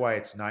 And that's why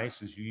it's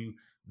nice, as you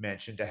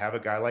mentioned, to have a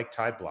guy like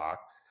Ty Blach,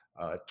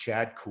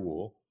 Chad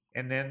Kuhl,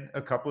 and then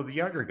a couple of the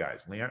younger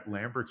guys.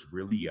 Lambert's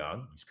really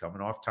young. He's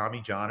coming off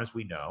Tommy John, as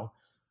we know.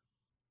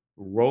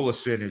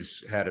 Rollison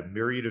has had a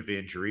myriad of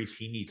injuries.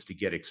 He needs to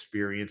get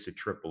experience at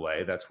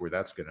AAA. That's where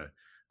that's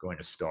going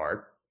to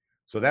start.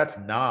 So that's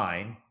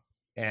 9.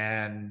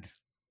 And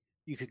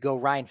you could go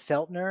Ryan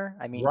Feltner.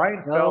 I mean,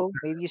 Ryan Feltner,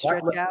 maybe you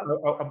stretch out.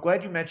 I'm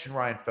glad you mentioned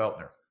Ryan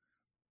Feltner.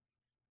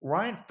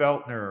 Ryan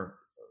Feltner,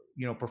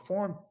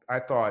 performed. I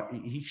thought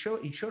he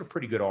showed a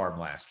pretty good arm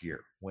last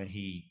year when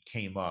he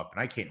came up,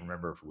 and I can't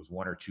remember if it was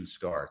 1 or 2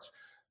 starts.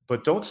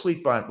 But don't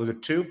sleep on. Was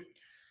it 2?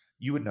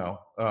 You would know,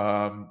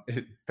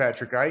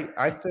 Patrick.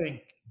 I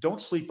think don't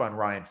sleep on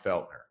Ryan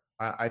Feltner.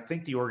 I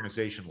think the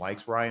organization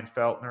likes Ryan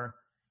Feltner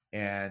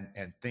and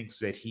thinks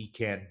that he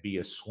can be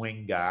a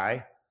swing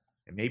guy.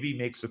 And maybe he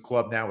makes the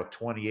club now with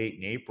 28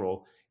 in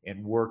April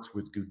and works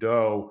with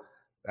Goudreau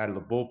out of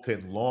the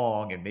bullpen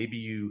long. And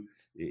maybe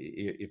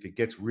if it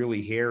gets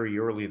really hairy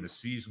early in the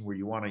season where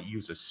you want to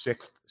use a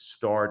 6th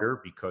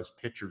starter because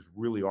pitchers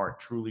really aren't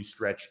truly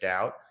stretched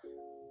out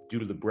due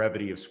to the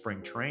brevity of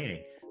spring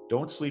training,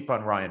 don't sleep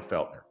on Ryan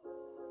Feltner.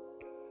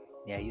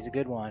 Yeah, he's a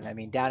good one. I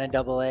mean, down in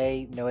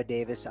AA, Noah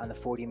Davis on the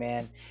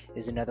 40-man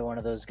is another one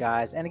of those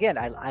guys. And again,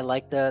 I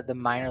like the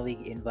minor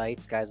league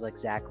invites, guys like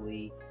Zach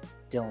Lee,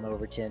 Dylan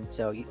Overton.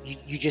 So you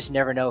just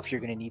never know if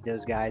you're going to need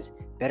those guys.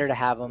 Better to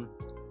have them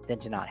than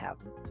to not have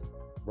them.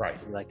 Right.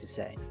 We like to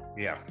say.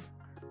 Yeah.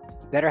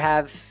 Better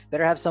have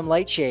some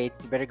light shade.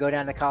 You better go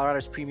down to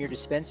Colorado's premier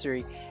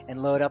dispensary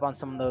and load up on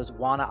some of those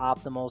Wana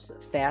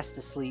Optimals fast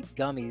asleep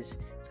gummies.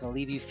 It's going to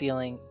leave you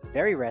feeling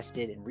very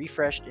rested and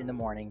refreshed in the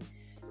morning,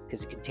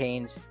 because it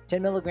contains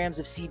 10 milligrams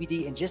of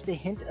CBD and just a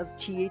hint of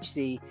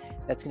THC.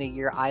 That's going to get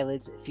your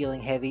eyelids feeling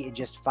heavy in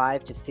just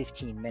 5 to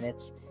 15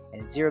 minutes.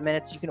 And in 0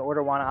 minutes, you can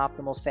order Wana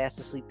Optimals Fast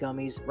Asleep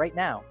Gummies right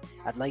now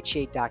at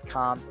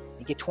lightshade.com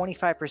and get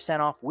 25%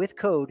 off with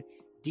code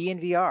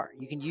DNVR.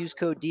 You can use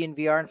code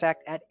DNVR, in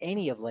fact, at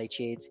any of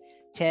Lightshade's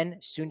 10,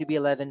 soon to be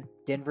 11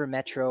 Denver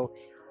metro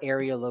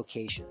area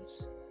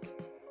locations.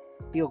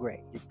 Feel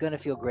great. You're going to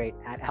feel great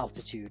at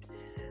altitude,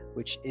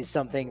 which is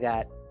something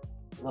that,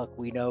 look,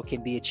 we know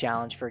can be a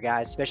challenge for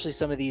guys, especially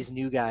some of these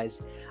new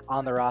guys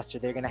on the roster.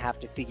 They're going to have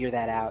to figure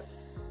that out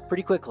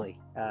pretty quickly,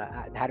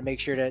 how to make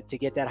sure to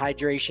get that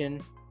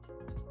hydration,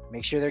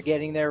 make sure they're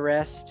getting their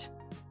rest,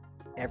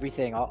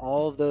 everything.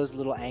 All of those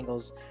little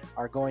angles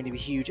are going to be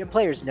huge. And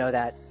players know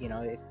that,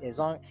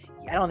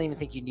 I don't even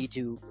think you need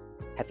to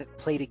have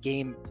played a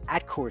game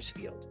at Coors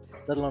Field,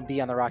 let alone be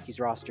on the Rockies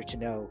roster, to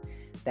know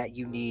that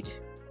you need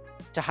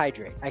to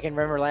hydrate. I can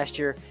remember last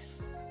year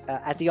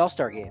at the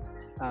All-Star game,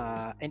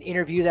 an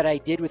interview that I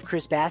did with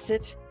Chris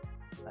Bassett,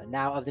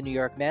 now of the New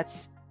York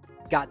Mets,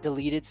 got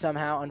deleted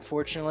somehow,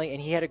 unfortunately.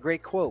 And he had a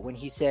great quote when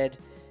he said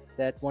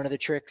that one of the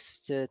tricks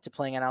to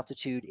playing on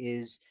altitude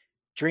is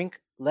drink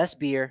less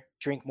beer,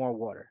 drink more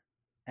water.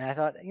 And I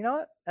thought, you know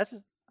what,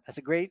 that's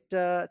a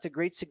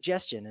great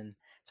suggestion. And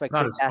that's why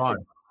Chris Bassett.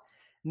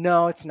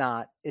 No, it's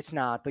not. It's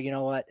not. But you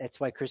know what? That's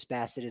why Chris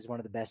Bassett is one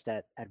of the best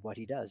at what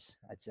he does,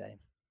 I'd say.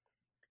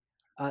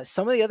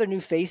 Some of the other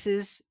new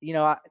faces,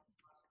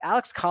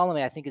 Alex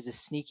Colomé, I think, is a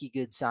sneaky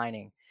good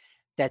signing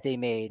that they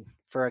made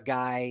for a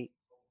guy,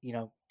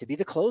 to be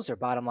the closer,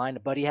 bottom line.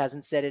 Buddy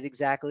hasn't said it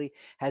exactly,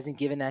 hasn't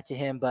given that to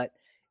him, but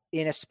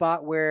in a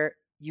spot where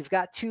you've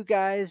got two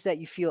guys that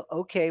you feel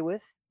okay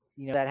with,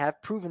 that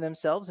have proven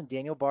themselves, in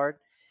Daniel Bard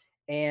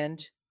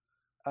and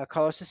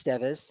Carlos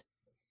Estevez,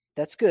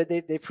 that's good.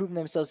 They've proven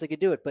themselves they could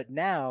do it. But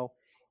now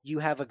you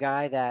have a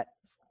guy that,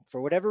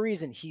 for whatever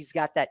reason, he's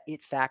got that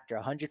it factor,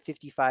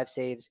 155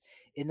 saves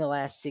in the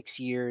last 6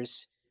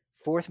 years,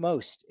 fourth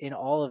most in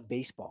all of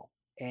baseball.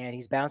 And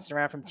he's bouncing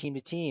around from team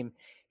to team.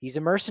 He's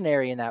a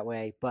mercenary in that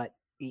way, but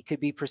he could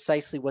be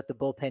precisely what the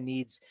bullpen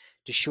needs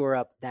to shore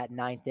up that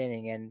ninth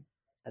inning. And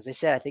as I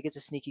said, I think it's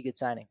a sneaky good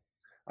signing.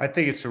 I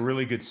think it's a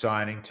really good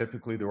signing.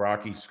 Typically, the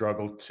Rockies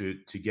struggle to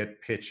get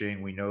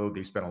pitching. We know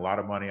they spent a lot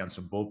of money on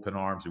some bullpen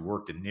arms. It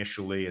worked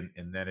initially,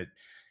 and then it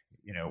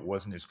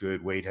wasn't as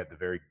good. Wade had the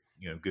very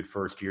good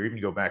first year. Even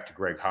go back to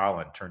Greg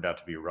Holland, turned out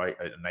to be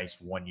a nice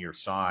 1-year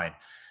sign.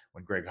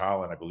 When Greg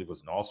Holland, I believe,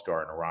 was an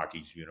all-star in a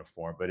Rockies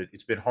uniform, but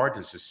it's been hard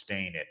to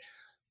sustain it.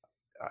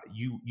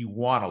 You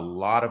want a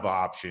lot of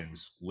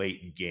options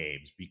late in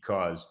games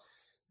because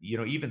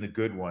even the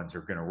good ones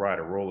are going to ride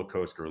a roller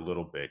coaster a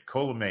little bit.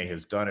 Colomé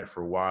has done it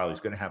for a while.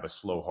 He's going to have a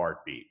slow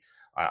heartbeat.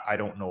 I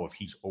don't know if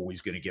he's always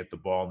going to get the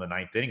ball in the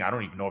ninth inning. I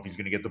don't even know if he's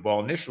going to get the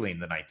ball initially in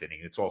the ninth inning.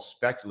 It's all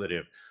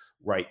speculative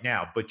right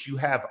now. But you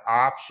have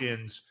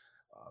options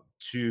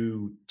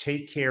to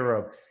take care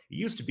of. It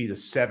used to be the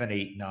 7,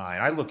 8,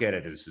 9. I look at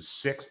it as the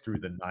 6th through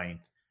the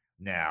 9th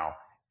now.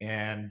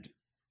 And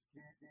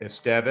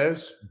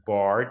Estevez,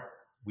 Bard,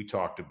 we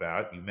talked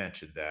about. You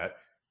mentioned that.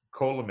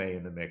 Colomé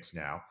in the mix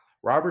now.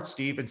 Robert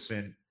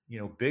Stevenson,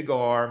 big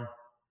arm,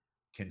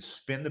 can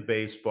spin the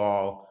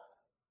baseball.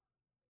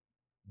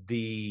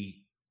 The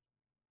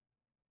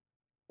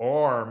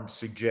arm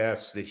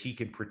suggests that he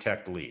can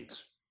protect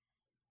leads.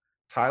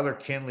 Tyler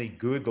Kinley,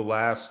 good the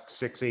last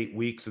 6, 8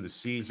 weeks of the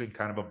season,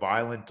 kind of a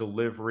violent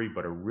delivery,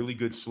 but a really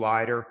good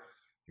slider.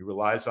 He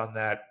relies on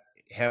that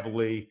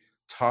heavily.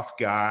 Tough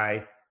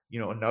guy,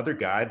 another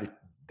guy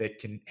that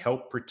can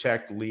help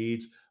protect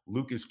leads.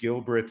 Lucas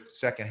Gilbreth,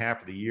 second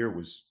half of the year,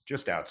 was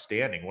just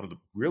outstanding. One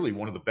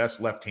of the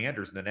best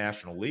left-handers in the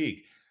National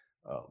League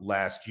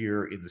last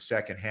year in the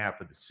second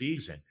half of the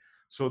season.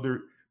 So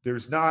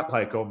there's not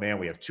like, oh man,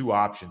 we have 2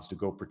 options to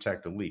go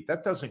protect the lead.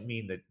 That doesn't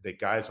mean that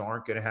guys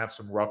aren't going to have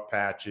some rough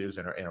patches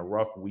and a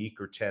rough week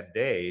or 10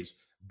 days.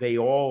 They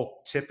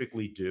all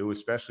typically do,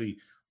 especially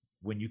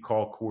when you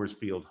call Coors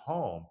Field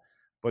home.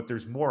 But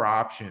there's more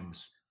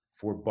options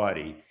for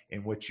Buddy.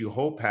 And what you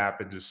hope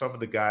happens is some of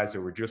the guys that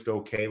were just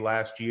okay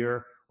last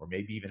year, or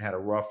maybe even had a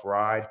rough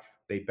ride,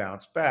 they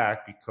bounce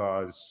back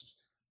because,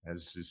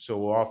 as is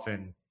so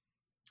often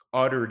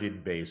uttered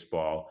in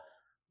baseball,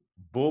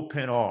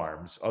 bullpen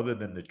arms, other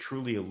than the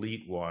truly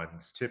elite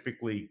ones,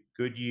 typically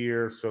good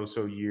year,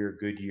 so-so year,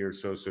 good year,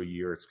 so-so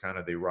year. It's kind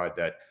of, they ride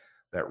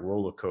that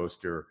roller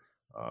coaster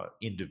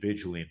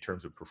individually in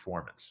terms of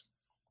performance.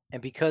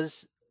 And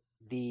because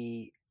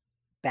the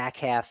back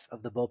half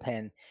of the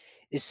bullpen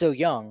is so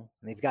young,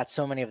 and they've got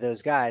so many of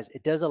those guys,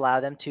 it does allow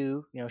them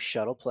to,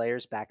 shuttle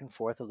players back and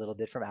forth a little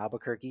bit from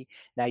Albuquerque.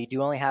 Now, you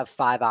do only have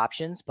 5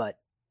 options, but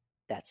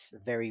that's a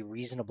very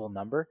reasonable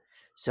number.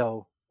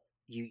 So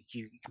you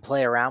can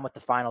play around with the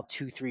final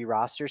 2-3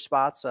 roster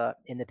spots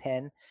in the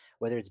pen,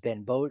 whether it's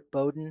Ben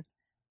Bowden,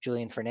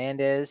 Julian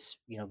Fernandez,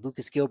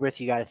 Lucas Gilbreth.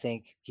 You got to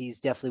think he's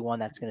definitely one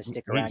that's going to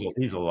stick around.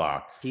 He's a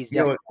lock. He's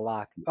definitely a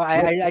lock. Oh,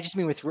 I just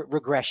mean with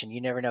regression.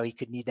 You never know. He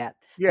could need that.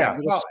 Yeah,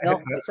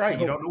 that's right.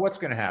 You don't know what's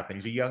going to happen.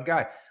 He's a young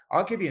guy.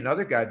 I'll give you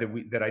another guy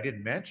that I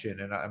didn't mention,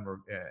 and I'm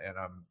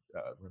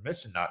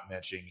remiss in not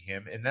mentioning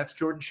him, and that's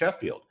Jordan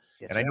Sheffield.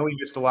 That's right. I know he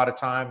missed a lot of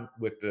time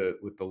with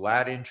the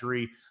lat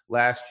injury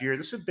last year.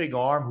 This is a big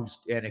arm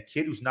and a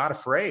kid who's not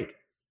afraid.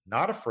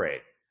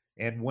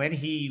 And when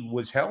he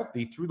was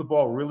healthy, threw the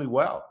ball really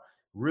well,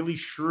 really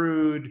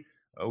shrewd.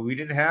 We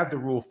didn't have the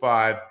Rule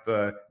 5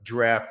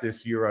 draft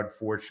this year,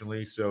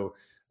 unfortunately. So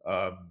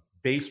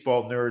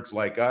baseball nerds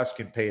like us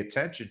can pay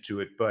attention to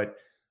it. But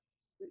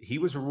he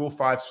was a Rule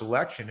 5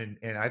 selection,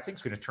 and I think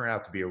it's going to turn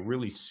out to be a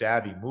really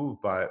savvy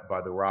move by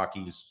the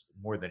Rockies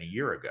more than a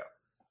year ago.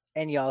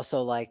 And you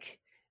also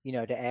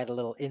to add a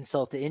little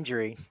insult to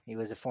injury, he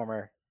was a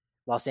former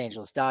Los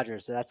Angeles Dodger,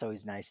 so that's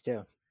always nice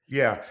too.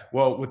 Yeah,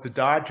 well, with the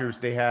Dodgers,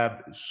 they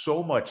have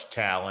so much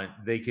talent.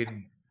 They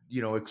can,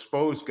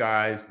 expose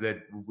guys that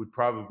would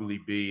probably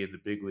be in the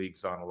big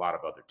leagues on a lot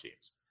of other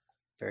teams.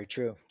 Very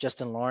true.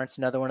 Justin Lawrence,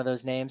 another one of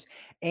those names.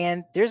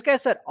 And there's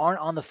guys that aren't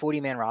on the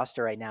 40-man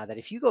roster right now that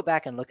if you go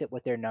back and look at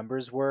what their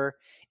numbers were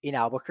in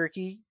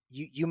Albuquerque,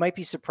 you might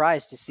be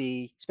surprised to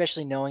see,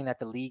 especially knowing that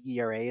the league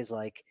ERA is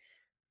like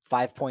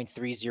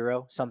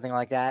 5.30, something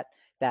like that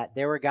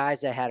there were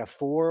guys that had a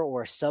 4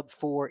 or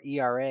sub-4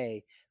 ERA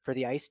for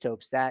the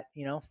Isotopes that,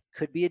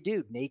 could be a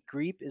dude. Nate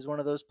Griep is one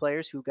of those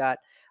players who got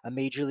a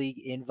major league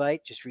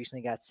invite, just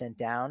recently got sent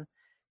down.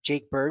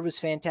 Jake Bird was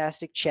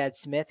fantastic. Chad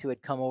Smith, who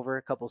had come over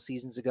a couple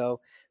seasons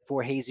ago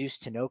for Jesus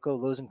Tinoco.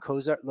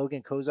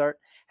 Logan Cozart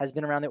has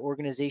been around the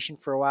organization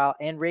for a while.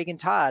 And Reagan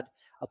Todd,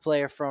 a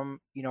player from,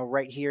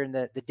 right here in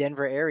the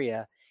Denver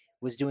area.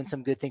 was doing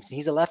some good things. And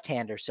he's a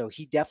left-hander, so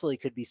he definitely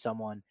could be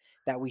someone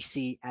that we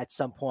see at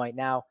some point.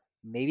 Now,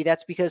 maybe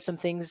that's because some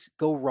things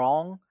go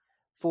wrong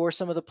for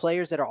some of the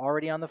players that are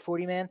already on the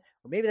 40 man,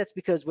 or maybe that's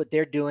because what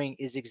they're doing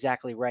is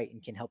exactly right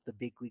and can help the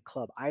big league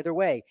club. Either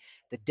way,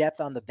 the depth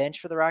on the bench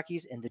for the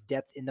Rockies and the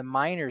depth in the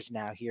minors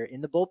now here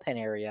in the bullpen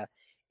area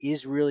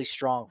is really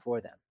strong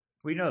for them.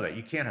 We know that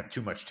you can't have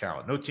too much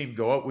talent. No team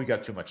go, oh, we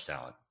got too much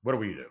talent. What do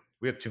we do?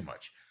 We have too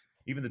much.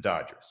 Even the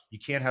Dodgers, you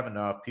can't have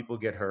enough. People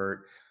get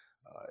hurt.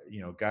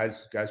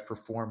 Guys'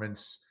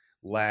 performance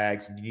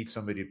lags, and you need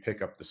somebody to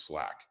pick up the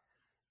slack.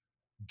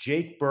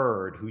 Jake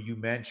Bird, who you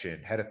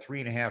mentioned, had a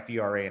 3.5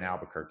 ERA in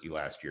Albuquerque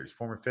last year. His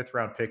former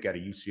 5th-round pick out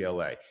of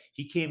UCLA.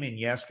 He came in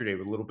yesterday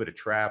with a little bit of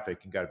traffic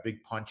and got a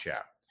big punch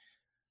out.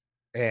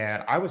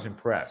 And I was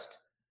impressed.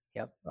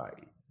 Yep.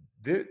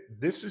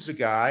 This is a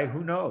guy,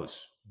 who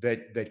knows,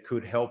 that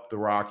could help the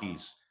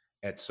Rockies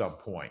at some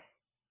point.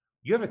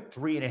 You have a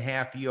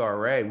 3.5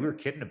 ERA. We were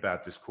kidding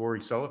about this,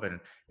 Corey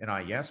Sullivan and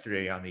I,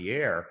 yesterday on the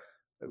air.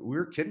 We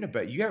were kidding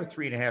about you have a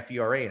 3.5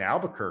 ERA in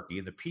Albuquerque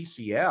in the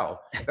PCL.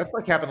 That's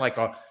like having like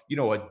a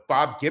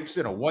Bob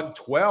Gibson, a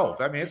 112.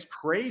 I mean, it's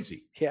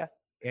crazy. Yeah.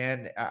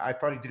 And I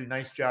thought he did a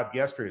nice job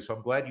yesterday. So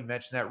I'm glad you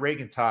mentioned that.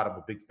 Reagan Todd, I'm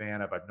a big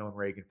fan of. I've known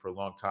Reagan for a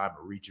long time,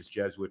 a Regis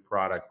Jesuit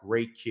product,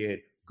 great kid,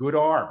 good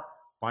arm,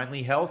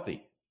 finally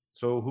healthy.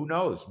 So who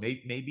knows?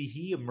 Maybe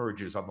he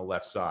emerges on the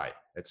left side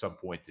at some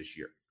point this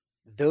year.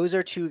 Those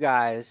are two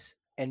guys,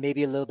 and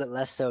maybe a little bit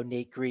less so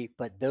Nate Griep,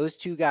 but those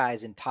two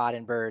guys in Todd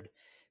and Bird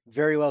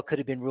very well could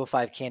have been Rule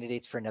 5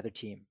 candidates for another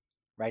team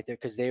right there,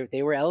 because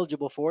they were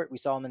eligible for it. We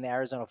saw them in the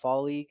Arizona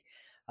Fall League.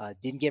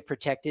 Didn't get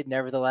protected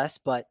nevertheless,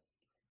 but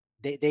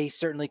they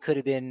certainly could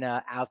have been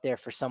out there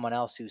for someone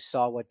else who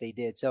saw what they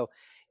did. So,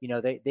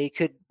 they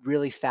could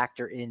really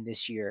factor in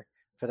this year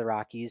for the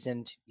Rockies,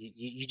 and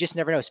you just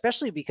never know,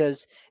 especially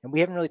because, and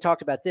we haven't really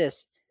talked about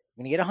this,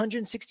 we're going to get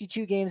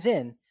 162 games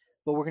in,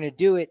 but we're going to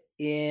do it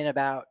in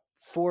about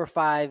 4 or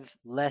 5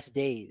 less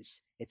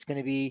days. It's going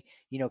to be,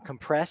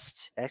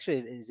 compressed. Actually,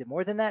 is it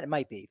more than that? It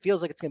might be. It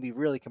feels like it's going to be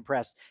really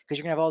compressed because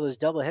you're going to have all those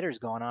double headers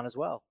going on as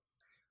well.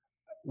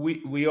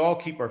 We all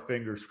keep our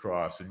fingers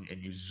crossed, and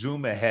you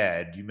zoom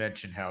ahead. You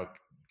mentioned how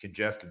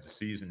congested the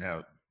season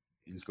how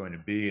is going to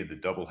be and the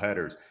double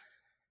headers.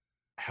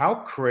 How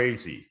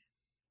crazy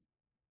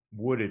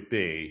would it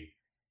be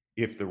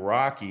if the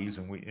Rockies,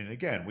 and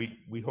again,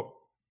 we hope,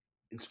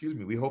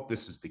 we hope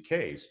this is the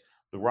case.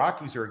 The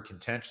Rockies are in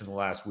contention the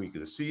last week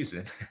of the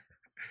season,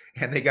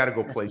 and they got to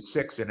go play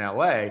 6 in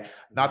LA.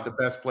 Not the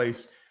best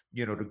place,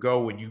 to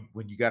go when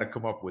you got to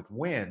come up with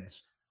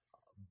wins,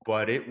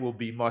 but it will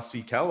be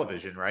must-see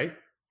television, right?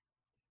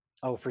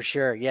 Oh, for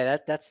sure. Yeah,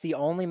 that's the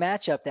only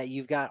matchup that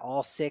you've got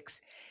all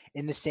 6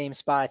 in the same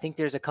spot. I think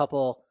there's a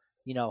couple,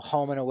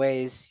 home and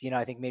aways,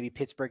 I think maybe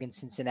Pittsburgh and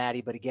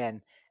Cincinnati, but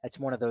again, that's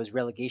one of those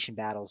relegation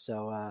battles.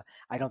 So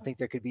I don't think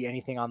there could be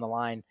anything on the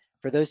line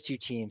for those two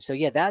teams. So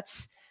yeah,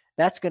 that's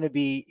going to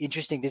be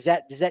interesting. Does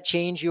that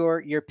change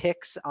your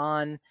picks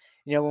on,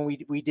 when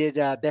we did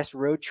best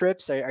road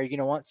trips? Are you going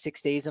to want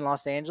 6 days in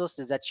Los Angeles?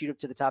 Does that shoot up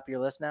to the top of your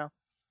list now?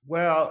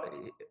 Well,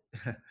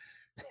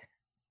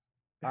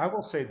 I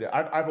will say that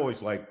I've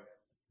always liked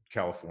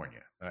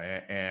California,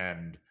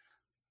 and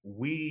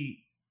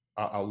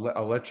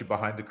I'll let you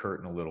behind the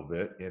curtain a little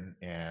bit,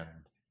 and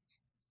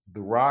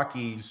the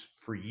Rockies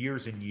for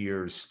years and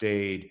years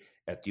stayed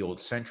at the old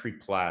Century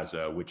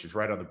Plaza, which is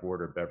right on the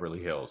border of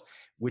Beverly Hills,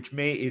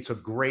 it's a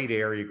great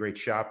area, great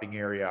shopping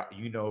area.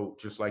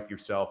 Just like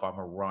yourself, I'm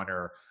a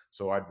runner,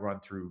 so I'd run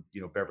through,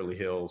 Beverly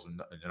Hills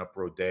and up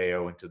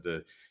Rodeo into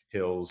the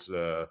hills,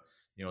 to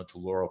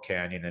Laurel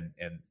Canyon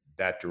and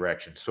that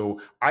direction.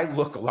 So I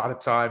look a lot of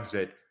times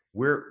at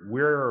where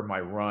are my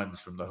runs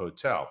from the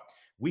hotel.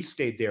 We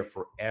stayed there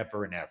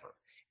forever and ever.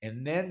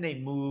 And then they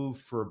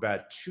moved for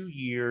about 2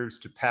 years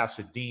to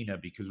Pasadena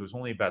because it was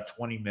only about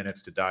 20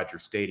 minutes to Dodger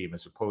Stadium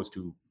as opposed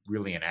to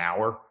really an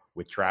hour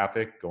with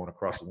traffic going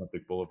across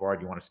Olympic Boulevard.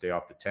 You want to stay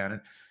off the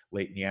 10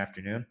 late in the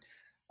afternoon.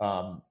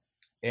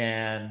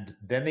 And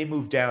then they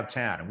moved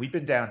downtown. And we've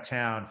been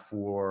downtown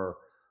for,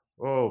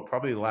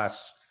 probably the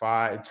last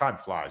 5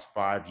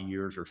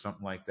 years or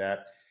something like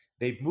that.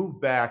 They've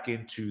moved back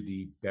into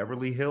the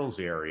Beverly Hills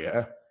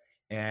area.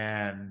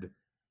 And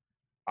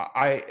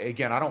I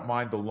don't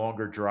mind the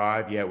longer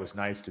drive. Yeah, it was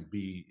nice to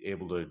be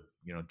able to,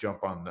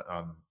 jump on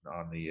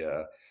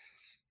the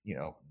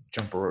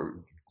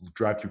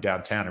drive through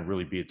downtown and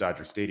really be at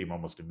Dodger Stadium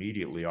almost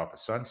immediately off of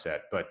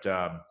Sunset. But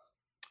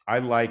I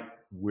like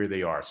where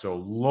they are. So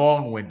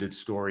long-winded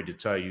story to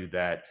tell you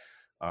that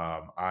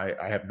I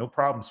have no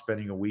problem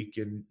spending a week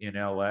in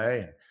LA,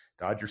 and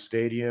Dodger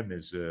Stadium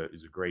is a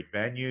great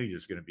venue.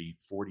 There's going to be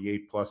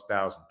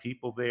 48,000+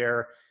 people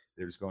there.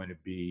 There's going to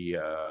be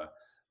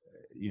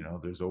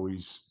there's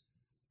always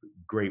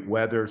great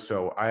weather.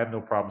 So I have no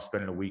problem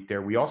spending a week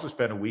there. We also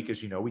spent a week,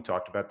 as we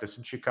talked about this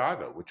in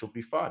Chicago, which will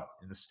be fun.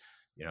 In this,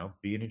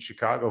 being in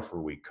Chicago for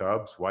a week,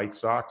 Cubs, White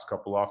Sox,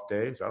 couple off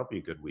days, that'll be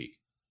a good week.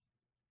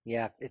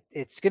 Yeah,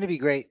 it's going to be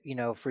great,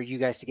 for you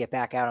guys to get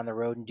back out on the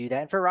road and do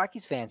that, and for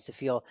Rockies fans to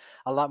feel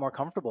a lot more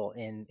comfortable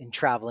in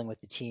traveling with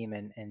the team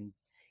and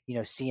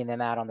seeing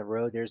them out on the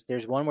road.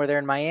 There's one where they're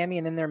in Miami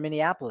and then they're in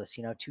Minneapolis.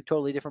 Two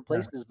totally different Yeah.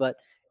 places, but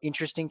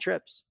interesting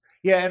trips.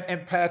 Yeah,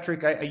 and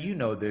Patrick, you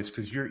know this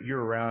because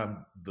you're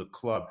around the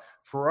club.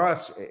 For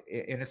us,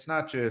 and it's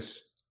not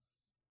just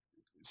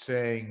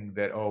saying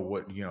that, oh,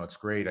 what, it's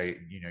great.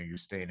 You're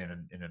staying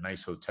in a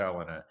nice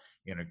hotel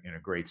in a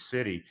great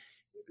city.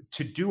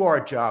 To do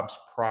our jobs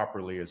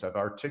properly, as I've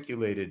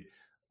articulated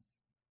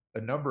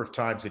a number of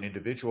times in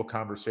individual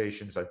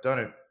conversations, I've done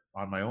it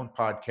on my own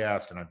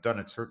podcast, and I've done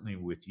it certainly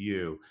with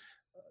you.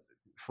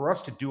 For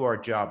us to do our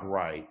job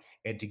right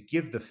and to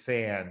give the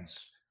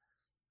fans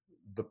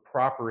the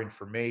proper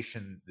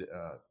information,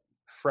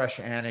 fresh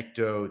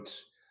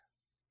anecdotes,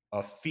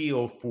 a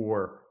feel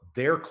for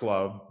their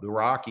club, the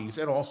Rockies,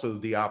 and also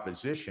the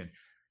opposition,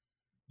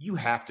 you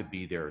have to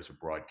be there as a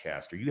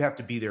broadcaster. You have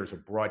to be there as a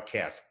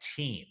broadcast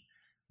team,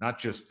 not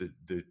just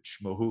the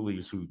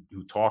schmohoolies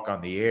who talk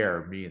on the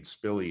air, me and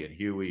Spilly and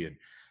Huey and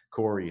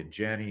Corey and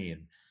Jenny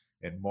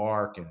and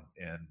Mark and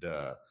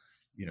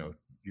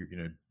you're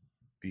going to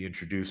be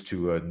introduced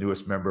to a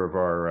newest member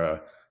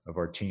of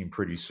our team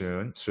pretty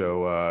soon.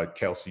 So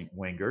Kelsey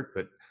Wingert.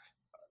 But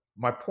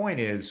my point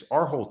is,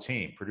 our whole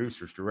team,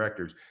 producers,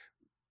 directors,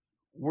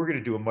 we're going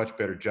to do a much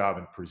better job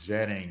in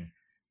presenting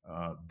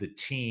the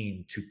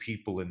team to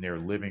people in their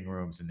living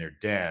rooms and their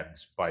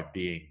dens by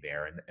being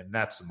there. And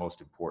that's the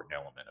most important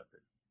element of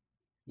it.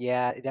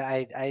 Yeah,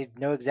 I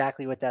know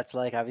exactly what that's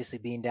like. Obviously,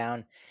 being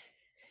down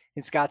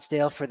in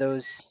Scottsdale for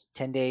those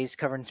 10 days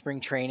covering spring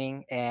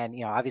training.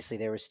 And, obviously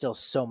there was still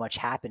so much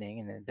happening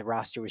and the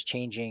roster was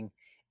changing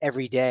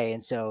every day.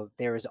 And so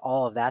there was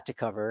all of that to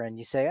cover. And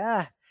you say,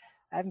 I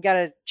haven't got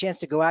a chance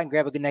to go out and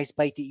grab a good nice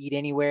bite to eat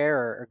anywhere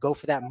or go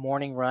for that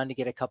morning run to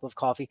get a cup of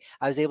coffee.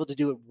 I was able to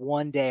do it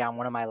one day on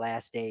one of my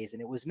last days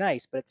and it was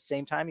nice. But at the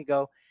same time, you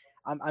go,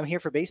 I'm here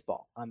for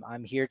baseball.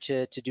 I'm here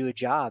to do a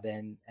job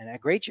and a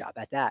great job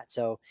at that.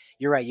 So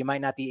you're right. You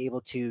might not be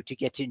able to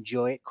get to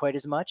enjoy it quite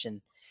as much.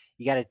 And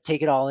you got to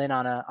take it all in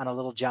on a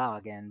little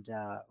jog. And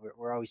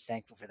we're always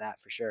thankful for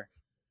that for sure.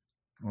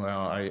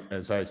 Well,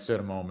 as I said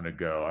a moment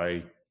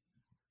ago,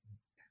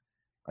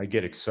 I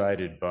get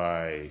excited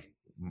by,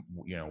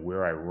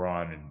 where I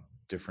run and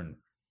different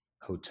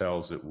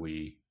hotels that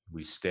we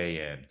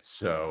stay in.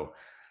 So,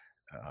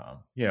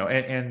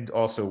 and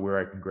also where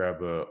I can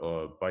grab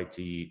a bite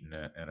to eat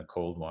and a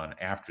cold one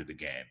after the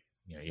game.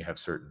 You have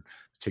certain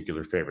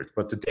particular favorites,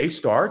 but the day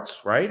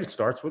starts, right? It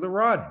starts with a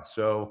run.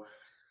 So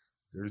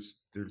there's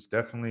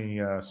definitely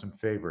some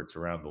favorites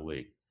around the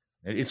league.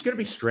 It's going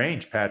to be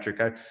strange,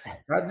 Patrick. I've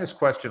gotten this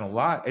question a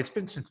lot. It's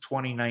been since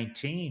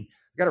 2019.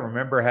 I got to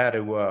remember how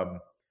to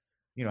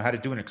how to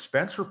do an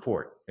expense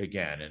report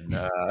again, and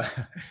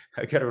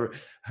I got to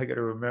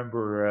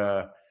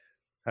remember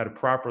how to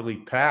properly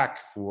pack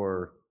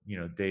for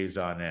days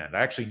on end.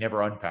 I actually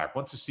never unpack.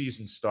 Once the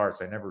season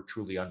starts, I never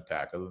truly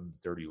unpack, other than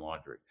dirty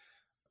laundry.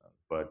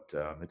 But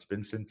it's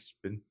been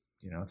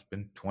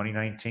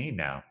 2019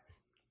 now.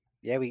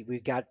 Yeah, we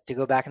got to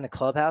go back in the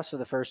clubhouse for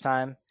the first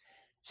time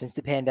since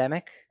the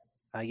pandemic.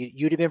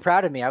 You'd have been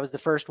proud of me. I was the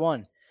first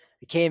one.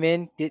 I came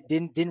in,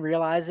 didn't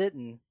realize it,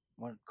 and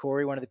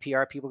Corey, one of the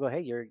PR people, go,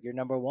 "Hey, you're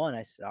number one."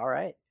 I said, "All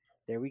right,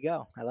 there we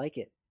go. I like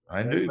it."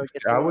 I knew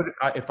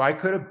if I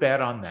could have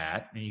bet on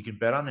that, and you can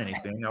bet on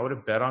anything, I would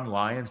have bet on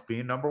Lions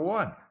being number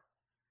one.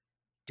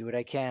 Do what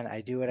I can.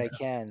 I do what I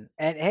can.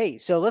 And hey,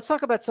 so let's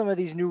talk about some of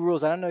these new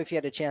rules. I don't know if you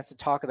had a chance to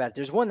talk about it.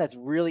 There's one that's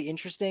really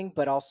interesting,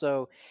 but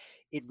also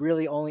it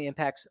really only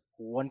impacts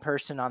one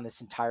person on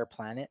this entire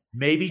planet.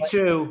 Maybe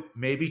two.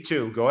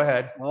 Go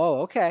ahead.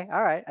 Oh, okay.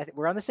 All right.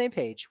 We're on the same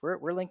page.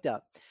 We're linked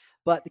up.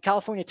 But the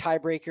California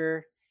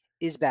tiebreaker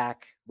is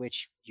back,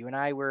 which you and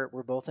I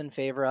were both in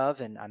favor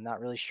of, and I'm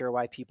not really sure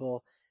why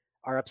people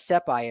are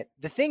upset by it.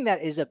 The thing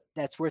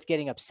that's worth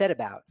getting upset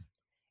about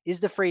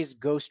is the phrase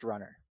ghost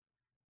runner.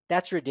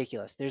 That's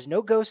ridiculous. There's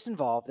no ghost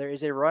involved. There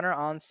is a runner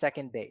on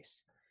second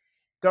base.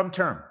 Dumb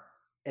term.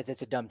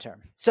 That's a dumb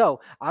term. So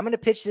I'm going to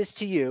pitch this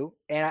to you,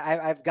 and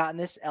I've gotten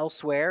this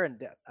elsewhere,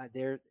 and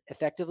they're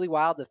effectively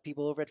wild. The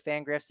people over at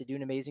Fangraphs, they do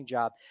an amazing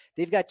job.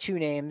 They've got two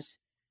names.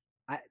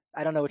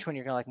 I don't know which one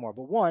you're going to like more,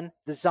 but one,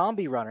 the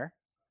zombie runner,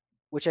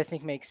 which I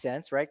think makes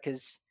sense, right?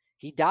 Because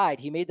he died.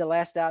 He made the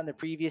last out in the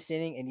previous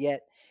inning, and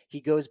yet he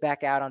goes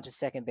back out onto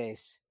second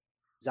base.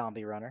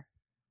 Zombie runner.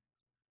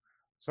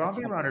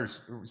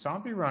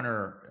 Zombie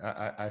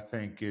runner, I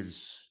think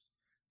is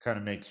kind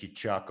of makes you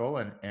chuckle,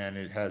 and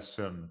it has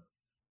some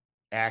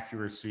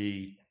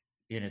accuracy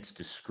in its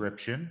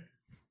description.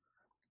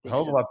 A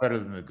whole lot better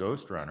than the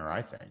ghost runner,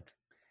 I think.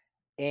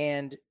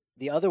 And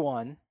the other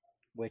one,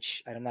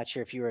 which I'm not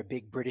sure if you're a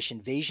big British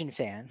Invasion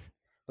fan,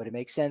 but it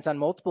makes sense on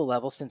multiple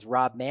levels since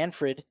Rob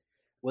Manfred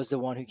was the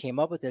one who came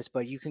up with this,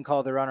 but you can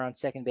call the runner on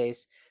second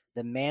base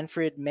the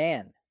Manfred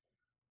Man.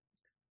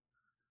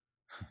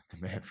 The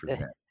Manfred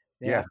Man.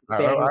 Yeah, I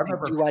remember.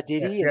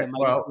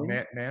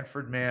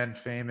 Manfred Man,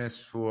 famous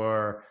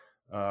for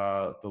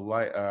the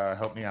light.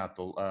 Help me out.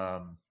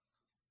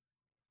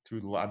 through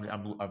the.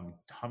 I'm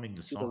humming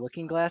the Through the song.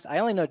 Looking Glass. I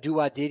only know Do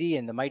Wah Diddy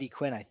and the Mighty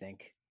Quinn, I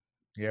think.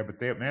 Yeah,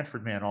 but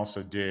Manfred Mann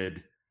also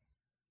did.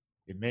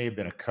 It may have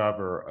been a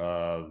cover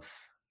of.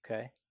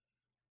 Okay.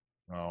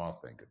 Oh, I'll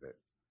think of it.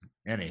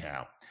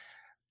 Anyhow,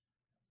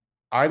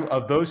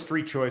 of those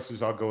three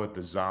choices, I'll go with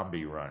the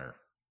Zombie Runner.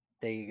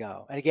 There you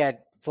go. And again,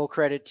 full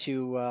credit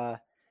to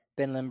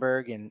Ben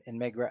Lindbergh and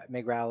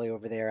Meg Rowley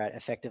over there at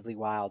Effectively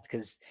Wild,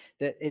 because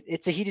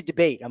it's a heated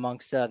debate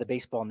amongst the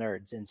baseball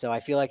nerds. And so I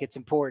feel like it's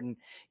important,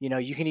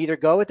 you can either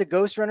go with the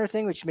Ghost Runner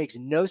thing, which makes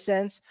no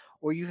sense,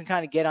 or you can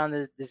kind of get on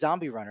the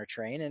Zombie Runner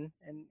train and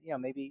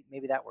maybe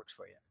that works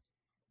for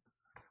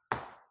you.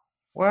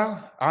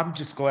 Well, I'm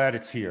just glad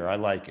it's here. I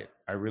like it.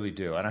 I really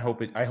do. And I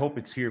hope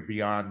it's here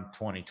beyond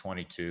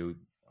 2022.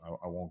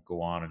 I won't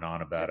go on and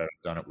on about it.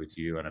 I've done it with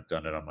you, and I've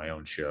done it on my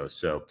own show.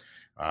 So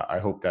I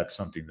hope that's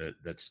something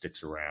that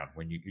sticks around.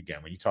 When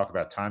you talk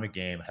about time of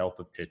game, health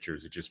of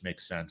pitchers, it just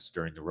makes sense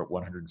during the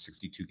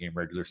 162 game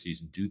regular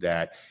season. Do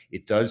that.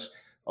 It does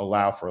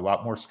allow for a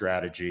lot more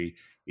strategy.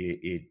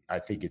 I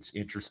think it's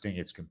interesting.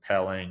 It's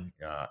compelling.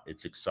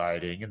 It's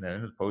exciting. And then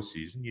in the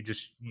postseason,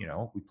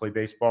 we play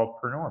baseball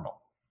per normal.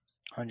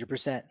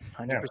 100%.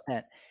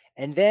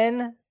 And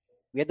then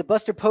we had the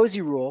Buster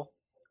Posey rule,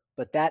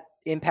 but that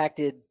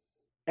impacted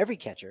every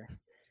catcher.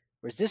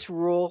 Whereas this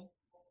rule,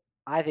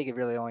 I think it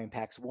really only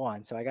impacts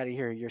one. So I got to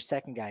hear your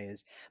second guy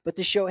is. But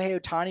the Shohei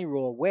Ohtani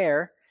rule,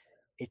 where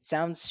it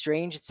sounds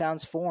strange, it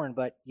sounds foreign,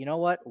 but you know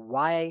what?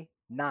 Why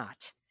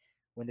not?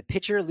 When the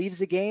pitcher leaves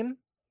the game,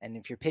 and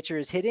if your pitcher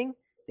is hitting,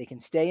 they can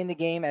stay in the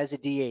game as a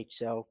DH.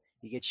 So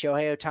you get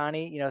Shohei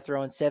Ohtani,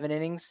 throwing 7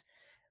 innings.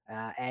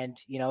 And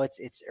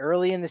it's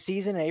early in the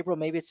season in April.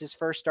 Maybe it's his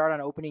first start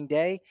on opening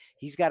day.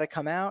 He's got to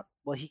come out.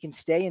 Well, he can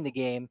stay in the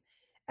game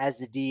as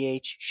the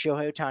DH.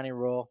 Shohei Ohtani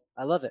rule.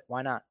 I love it.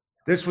 Why not?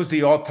 This was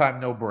the all-time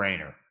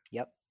no-brainer.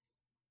 Yep.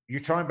 You're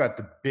talking about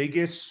the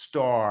biggest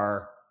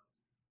star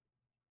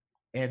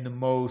and the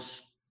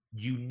most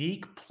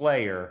unique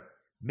player,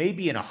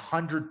 maybe in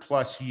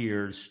 100+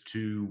 years,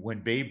 to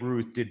when Babe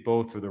Ruth did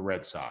both for the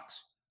Red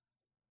Sox.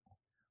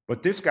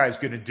 But this guy's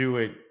going to do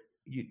it.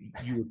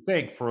 You would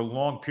think for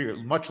a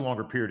much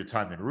longer period of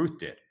time than Ruth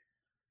did.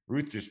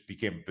 Ruth just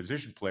became a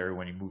position player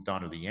when he moved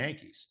on to the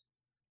Yankees.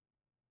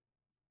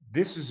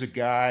 This is a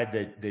guy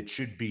that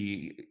should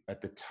be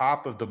at the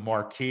top of the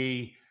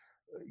marquee,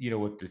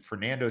 with the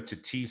Fernando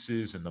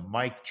Tatises and the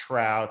Mike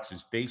Trouts,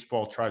 as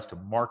baseball tries to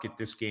market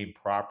this game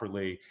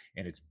properly,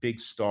 and it's big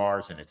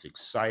stars and it's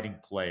exciting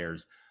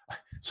players.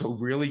 So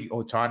really,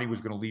 Ohtani was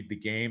going to lead the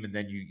game, and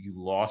then you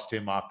lost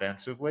him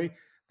offensively.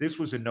 This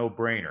was a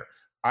no-brainer.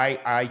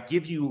 I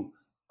give you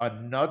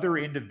another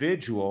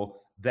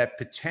individual that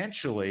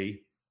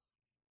potentially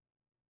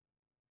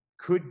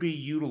could be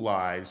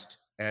utilized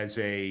as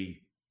a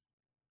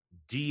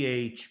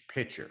DH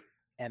pitcher.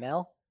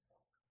 ML?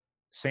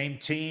 Same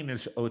team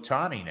as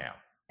Ohtani now.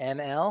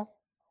 ML?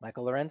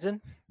 Michael Lorenzen?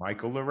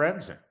 Michael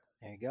Lorenzen.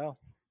 There you go.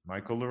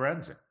 Michael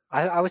Lorenzen.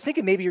 I was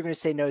thinking maybe you're going to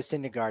say Noah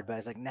Syndergaard, but I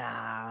was like,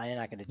 nah, you're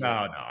not going to do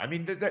No. I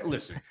mean,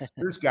 listen,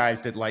 there's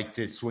guys that like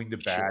to swing the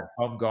bat. Sure.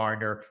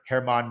 Bumgarner,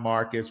 Herman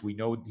Marquez, we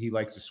know he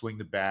likes to swing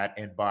the bat,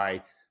 and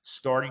by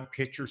starting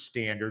pitcher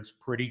standards,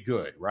 pretty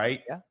good, right?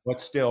 Yeah. But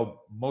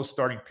still, most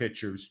starting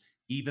pitchers,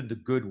 even the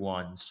good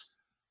ones,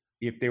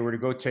 if they were to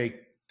go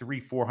take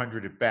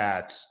 300-400 at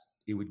bats,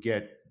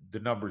 the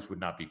numbers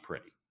would not be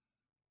pretty.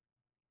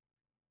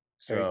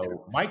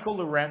 So Michael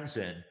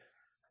Lorenzen,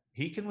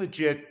 he can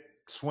legit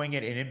swing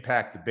it and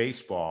impact the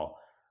baseball.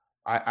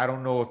 I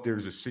don't know if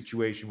there's a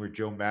situation where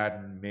Joe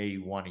Madden may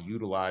want to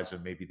utilize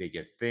him. Maybe they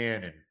get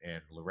thin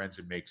and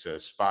Lorenzen makes a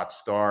spot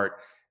start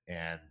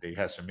and they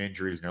have some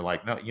injuries and they're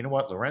like, no, you know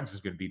what? Lorenzen's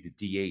going to be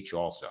the DH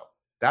also.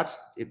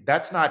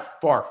 That's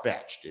not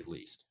far-fetched, at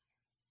least.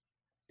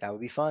 That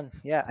would be fun.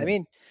 Yeah. I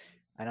mean,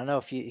 I don't know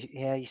if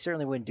you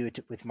certainly wouldn't do it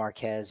with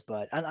Marquez,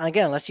 but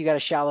again, unless you got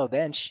a shallow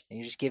bench and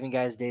you're just giving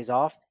guys days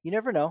off, you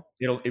never know.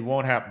 It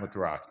won't happen with the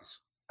Rockies.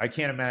 I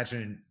can't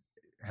imagine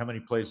how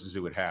many places it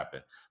would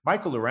happen.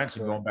 Michael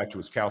Lorenzen, going back to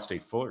his Cal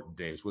State Fullerton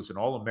days, was an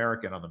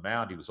All-American on the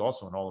mound. He was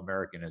also an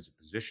All-American as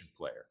a position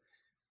player.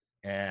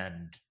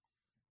 And,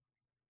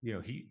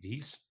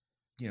 he's,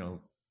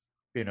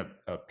 been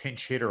a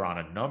pinch hitter on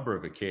a number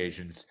of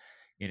occasions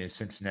in his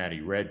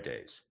Cincinnati Red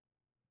days.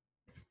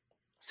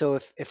 So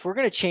if we're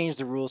going to change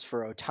the rules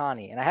for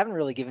Ohtani, and I haven't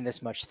really given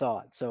this much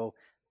thought, so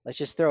let's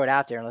just throw it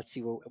out there and let's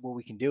see what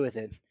we can do with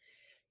it.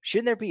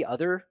 Shouldn't there be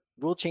other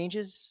rule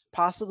changes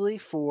possibly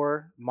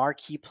for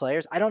marquee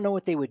players? I don't know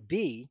what they would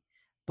be,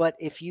 but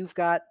if you've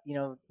got,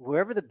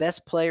 whoever the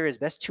best player is,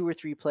 best 2 or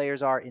 3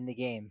 players are in the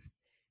game,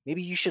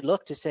 maybe you should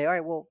look to say, all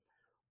right, well,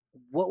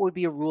 what would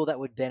be a rule that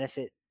would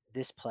benefit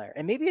this player?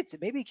 And maybe it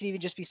could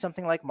even just be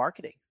something like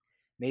marketing.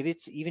 Maybe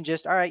it's even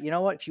just, all right, you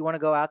know what, if you want to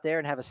go out there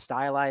and have a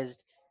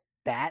stylized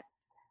bat,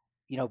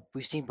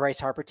 we've seen Bryce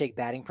Harper take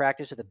batting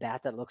practice with a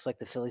bat that looks like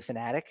the Philly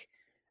Fanatic.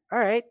 All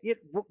right,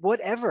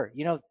 whatever.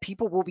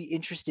 People will be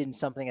interested in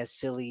something as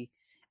silly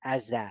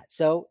as that.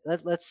 So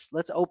let's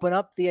open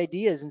up the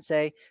ideas and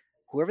say,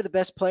 whoever the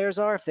best players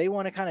are, if they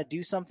want to kind of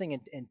do something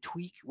and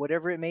tweak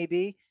whatever it may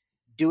be,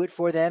 do it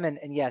for them.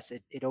 And yes,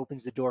 it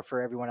opens the door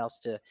for everyone else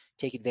to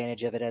take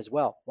advantage of it as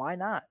well. Why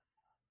not?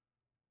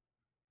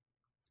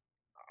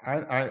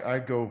 I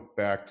go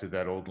back to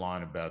that old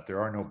line about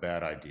there are no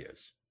bad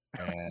ideas.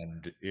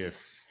 And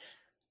if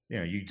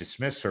you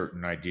dismiss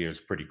certain ideas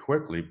pretty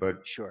quickly,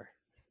 but Sure.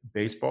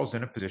 baseball's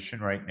in a position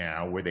right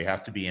now where they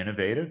have to be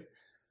innovative.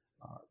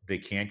 They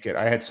can't get.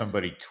 I had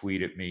somebody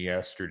tweet at me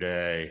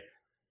yesterday.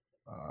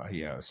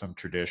 Some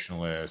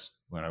traditionalist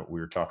when we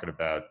were talking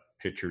about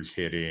pitchers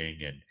hitting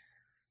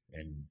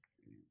and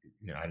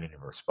I didn't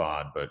even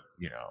respond, but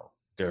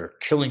they're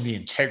killing the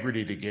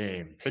integrity of the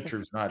game.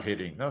 Pitchers not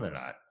hitting. No, they're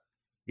not.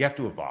 You have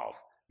to evolve.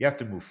 You have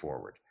to move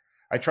forward.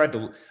 I tried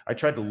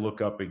to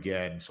look up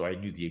again so I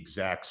knew the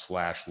exact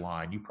slash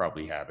line. You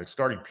probably have it.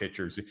 Starting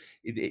pitchers,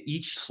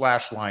 each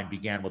slash line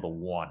began with a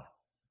 1.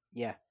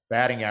 Yeah.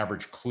 Batting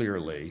average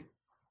clearly,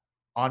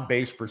 on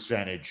base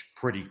percentage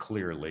pretty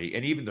clearly,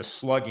 and even the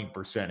slugging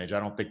percentage I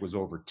don't think was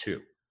over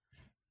 2.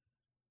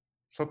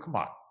 So come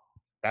on.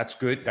 That's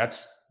good.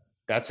 That's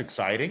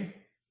exciting.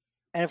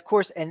 And of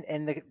course, and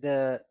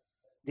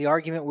the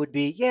argument would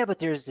be, yeah, but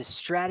there's this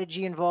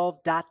strategy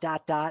involved, dot,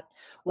 dot, dot.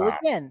 Well, Stop.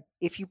 again,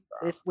 if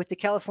with the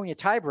California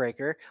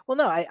tiebreaker, well,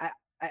 no,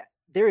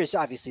 there is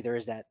obviously there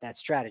is that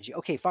strategy.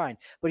 Okay, fine.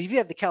 But if you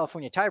have the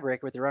California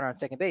tiebreaker with the runner on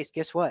second base,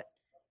 guess what?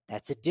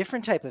 That's a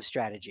different type of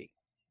strategy.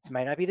 It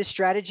might not be the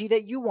strategy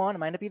that you want. It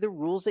might not be the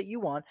rules that you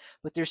want,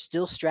 but there's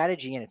still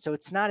strategy in it. So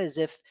it's not as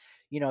if,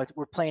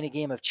 we're playing a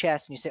game of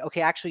chess and you say,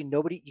 okay, actually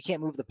you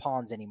can't move the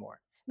pawns anymore.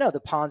 No, the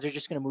pawns are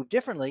just going to move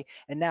differently.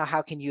 And now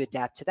how can you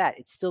adapt to that?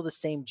 It's still the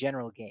same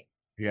general game.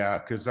 Yeah,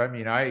 because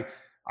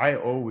I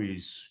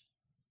always,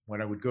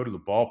 when I would go to the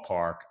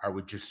ballpark, I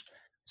would just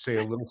say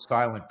a little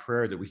silent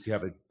prayer that we could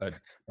have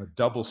a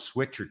double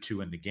switch or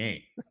two in the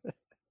game.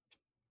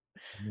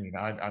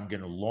 I'm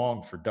going to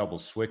long for double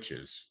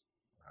switches.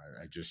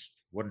 I just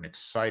what an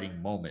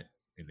exciting moment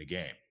in the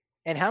game.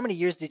 And how many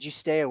years did you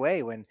stay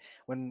away when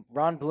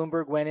Ron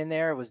Bloomberg went in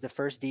there? It was the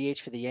first DH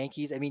for the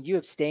Yankees. I mean, you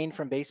abstained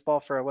from baseball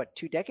for what,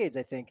 2 decades,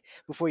 I think,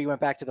 before you went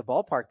back to the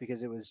ballpark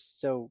because it was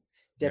so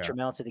Yeah,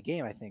 detrimental to the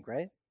game, I think,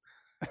 right?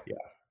 yeah,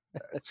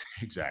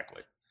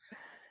 exactly.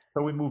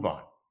 So we move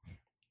on.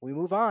 We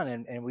move on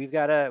and we've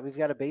got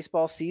a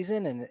baseball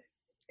season and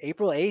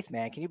April 8th,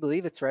 man. Can you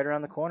believe it's right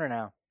around the corner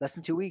now? Less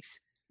than 2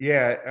 weeks.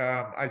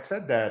 Yeah, I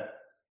said that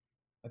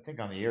I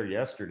think on the air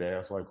yesterday. I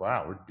was like,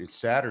 wow, it's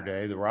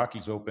Saturday. The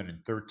Rockies open in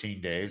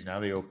 13 days. Now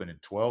they open in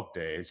 12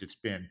 days. It's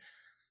been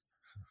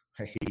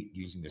I hate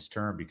using this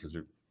term because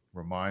it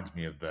reminds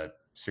me of that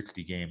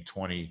 60 game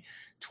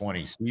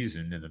 2020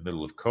 season in the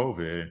middle of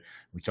COVID.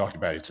 We talked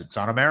about it's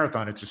not a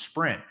marathon, it's a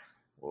sprint.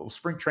 Well,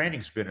 spring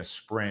training's been a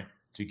sprint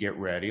to get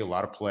ready. A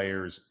lot of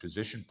players,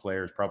 position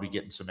players, probably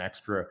getting some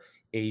extra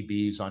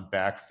ABs on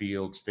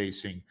backfields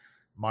facing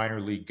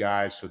minor league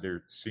guys. So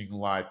they're seeing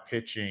live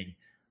pitching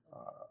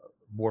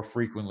more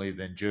frequently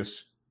than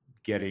just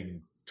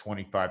getting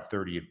 25,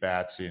 30 at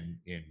bats in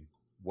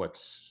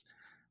what's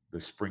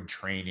the spring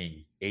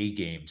training A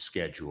game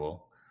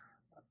schedule.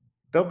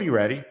 They'll be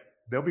ready.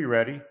 They'll be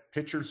ready.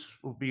 Pitchers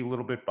will be a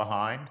little bit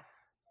behind,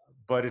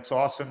 but it's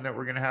awesome that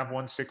we're going to have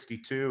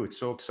 162. It's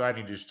so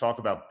exciting to just talk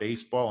about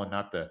baseball and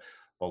not the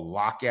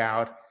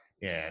lockout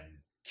and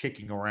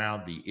kicking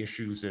around the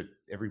issues that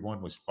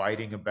everyone was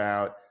fighting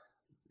about.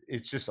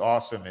 It's just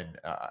awesome. And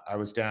I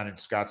was down in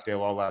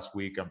Scottsdale all last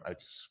week. I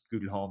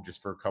scooted home just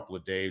for a couple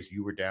of days.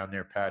 You were down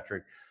there,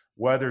 Patrick.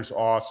 Weather's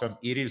awesome.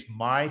 It is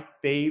my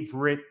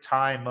favorite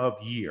time of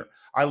year.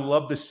 I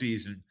love the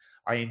season.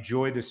 I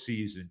enjoy the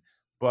season.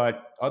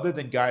 But other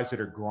than guys that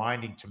are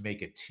grinding to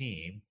make a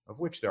team, of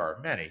which there are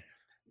many,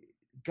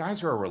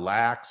 guys are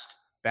relaxed.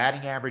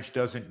 Batting average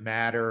doesn't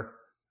matter.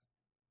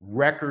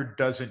 Record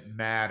doesn't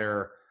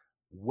matter.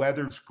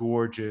 Weather's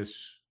gorgeous.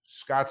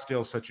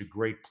 Scottsdale's such a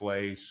great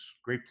place,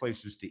 great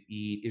places to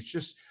eat. It's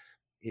just,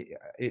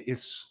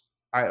 it's,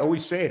 I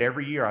always say it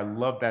every year. I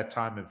love that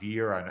time of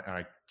year. And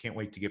I can't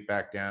wait to get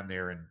back down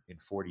there in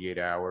 48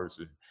 hours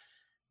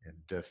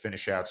and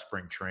finish out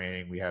spring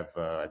training. We have,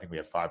 I think we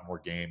have 5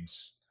 more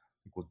games.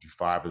 I think we'll do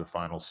 5 of the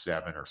final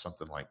 7 or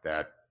something like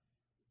that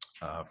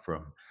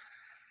from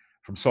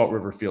Salt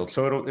River Field.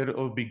 So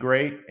it'll be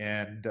great.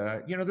 And,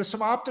 there's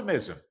some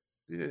optimism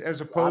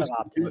as A lot of opposed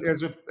to,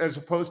 optimism. as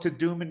opposed to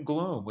doom and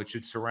gloom, which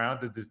had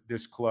surrounded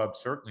this club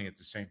certainly at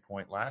the same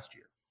point last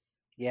year.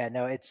 Yeah,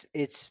 no, it's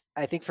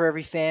I think for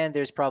every fan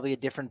there's probably a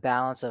different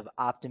balance of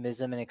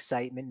optimism and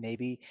excitement.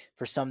 Maybe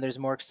for some there's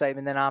more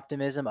excitement than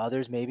optimism,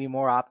 others maybe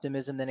more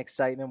optimism than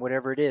excitement,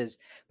 whatever it is.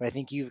 But I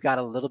think you've got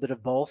a little bit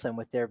of both, and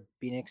with there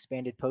being an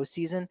expanded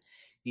postseason,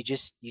 you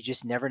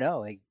just never know.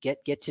 Like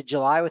get to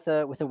July with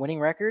a winning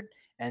record,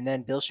 and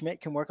then Bill Schmidt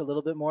can work a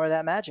little bit more of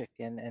that magic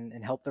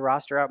and help the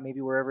roster out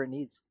maybe wherever it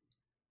needs.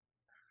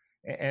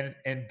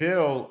 And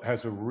Bill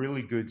has a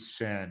really good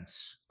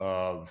sense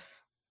of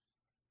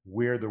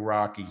where the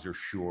Rockies are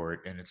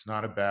short, and it's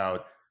not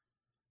about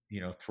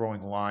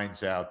throwing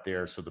lines out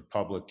there so the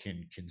public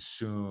can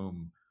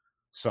consume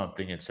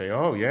something and say,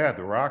 "Oh yeah,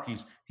 the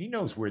Rockies." He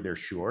knows where they're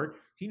short.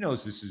 He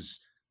knows this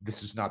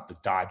is not the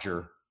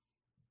Dodger,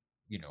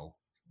 you know,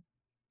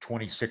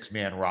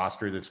 26-man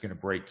roster that's going to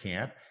break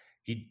camp.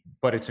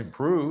 But it's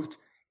improved,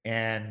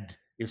 and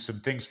if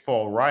some things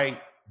fall right,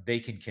 they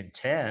can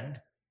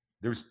contend.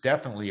 There's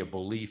definitely a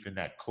belief in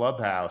that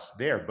clubhouse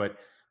there, but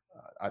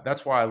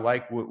that's why I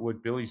like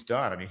what Billy's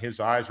done. I mean, his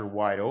eyes are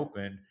wide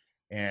open,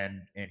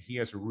 and he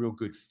has a real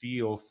good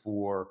feel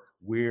for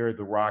where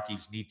the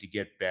Rockies need to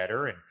get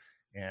better, and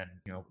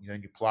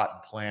then you plot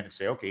and plan and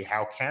say, okay,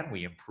 how can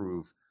we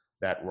improve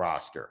that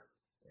roster?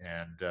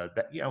 And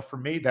that, for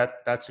me,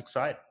 that's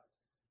exciting.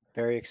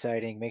 Very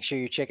exciting. Make sure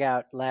you check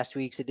out last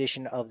week's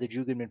edition of the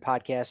Drew Goodman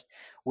podcast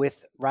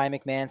with Ryan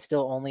McMahon,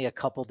 still only a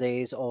couple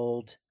days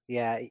old.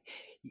 Yeah,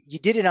 you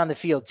did it on the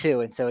field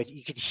too. And so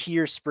you could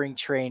hear spring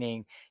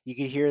training. You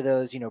could hear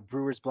those,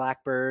 Brewers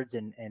blackbirds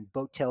and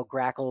boat-tailed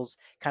grackles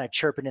kind of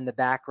chirping in the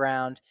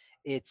background.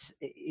 It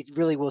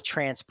really will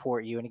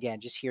transport you. And again,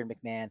 just hearing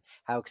McMahon,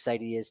 how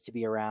excited he is to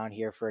be around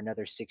here for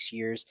another 6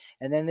 years.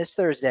 And then this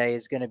Thursday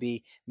is going to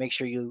be, make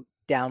sure you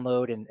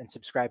download and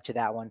subscribe to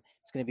that one.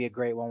 It's going to be a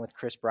great one with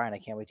Chris Bryant. I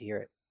can't wait to hear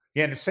it.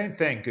 Yeah, and the same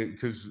thing,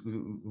 because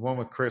the one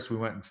with Chris, we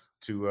went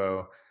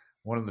to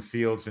one of the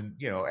fields, and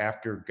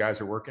after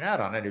guys are working out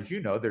on it, as you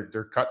know,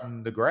 they're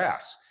cutting the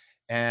grass.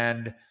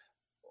 And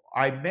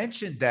I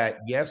mentioned that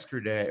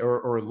yesterday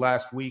or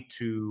last week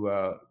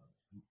to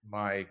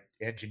my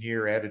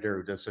engineer editor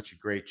who does such a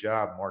great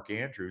job, Mark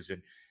Andrews,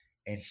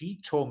 and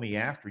he told me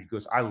after, he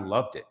goes, I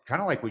loved it,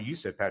 kind of like what you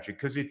said, Patrick,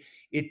 because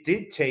it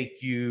did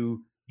take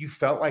you. You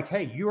felt like,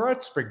 hey, you're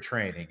at spring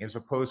training, as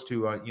opposed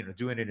to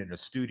doing it in a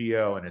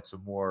studio, and it's a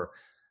more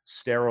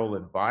sterile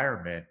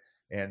environment.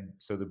 And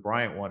so the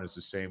Bryant one is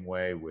the same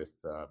way with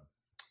that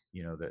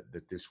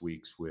this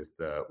week's with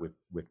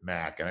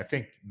Mac. And I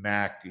think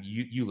Mac,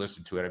 you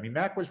listened to it. I mean,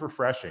 Mac was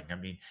refreshing. I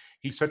mean,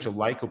 he's such a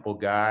likable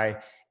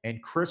guy,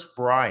 and Chris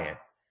Bryant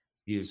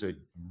is a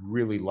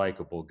really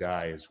likable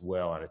guy as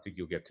well. And I think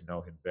you'll get to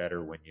know him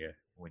better when you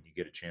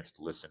get a chance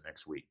to listen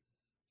next week.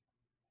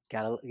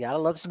 Gotta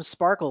love some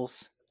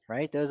sparkles,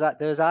 right? Those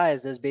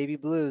eyes, those baby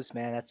blues,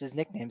 man. That's his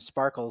nickname,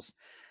 Sparkles.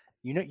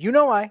 You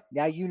know why.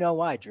 Now you know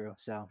why, Drew.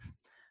 So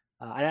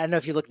I don't know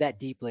if you look that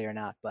deeply or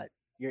not, but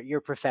you're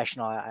a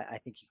professional. I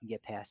think you can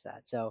get past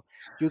that. So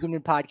Drew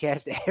Goodman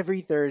podcast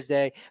every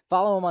Thursday.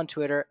 Follow him on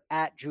Twitter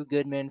at Drew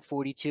Goodman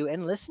 42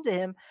 and listen to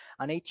him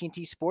on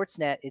AT&T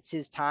Sportsnet. It's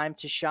his time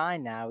to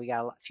shine now. We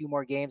got a few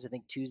more games. I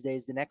think Tuesday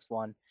is the next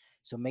one.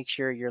 So make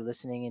sure you're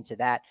listening into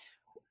that.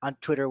 On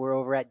Twitter, we're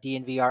over at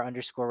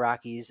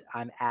DNVR_Rockies.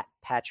 I'm at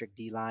Patrick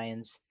D.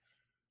 Lyons.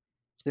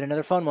 It's been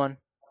another fun one.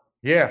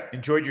 Yeah,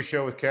 enjoyed your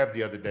show with Kev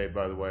the other day,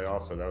 by the way,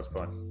 also. That was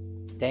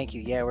fun. Thank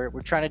you. Yeah,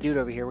 we're trying to do it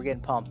over here. We're getting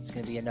pumped. It's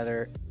going to be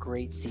another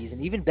great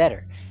season, even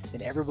better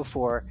than ever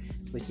before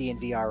with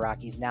DNVR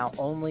Rockies. Now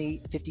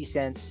only 50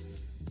 cents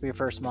for your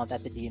first month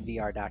at the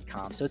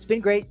DNVR.com. So it's been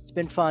great. It's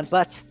been fun.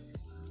 But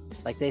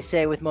like they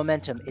say with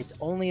momentum, it's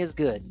only as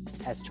good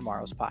as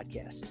tomorrow's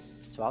podcast.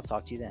 So I'll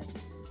talk to you then.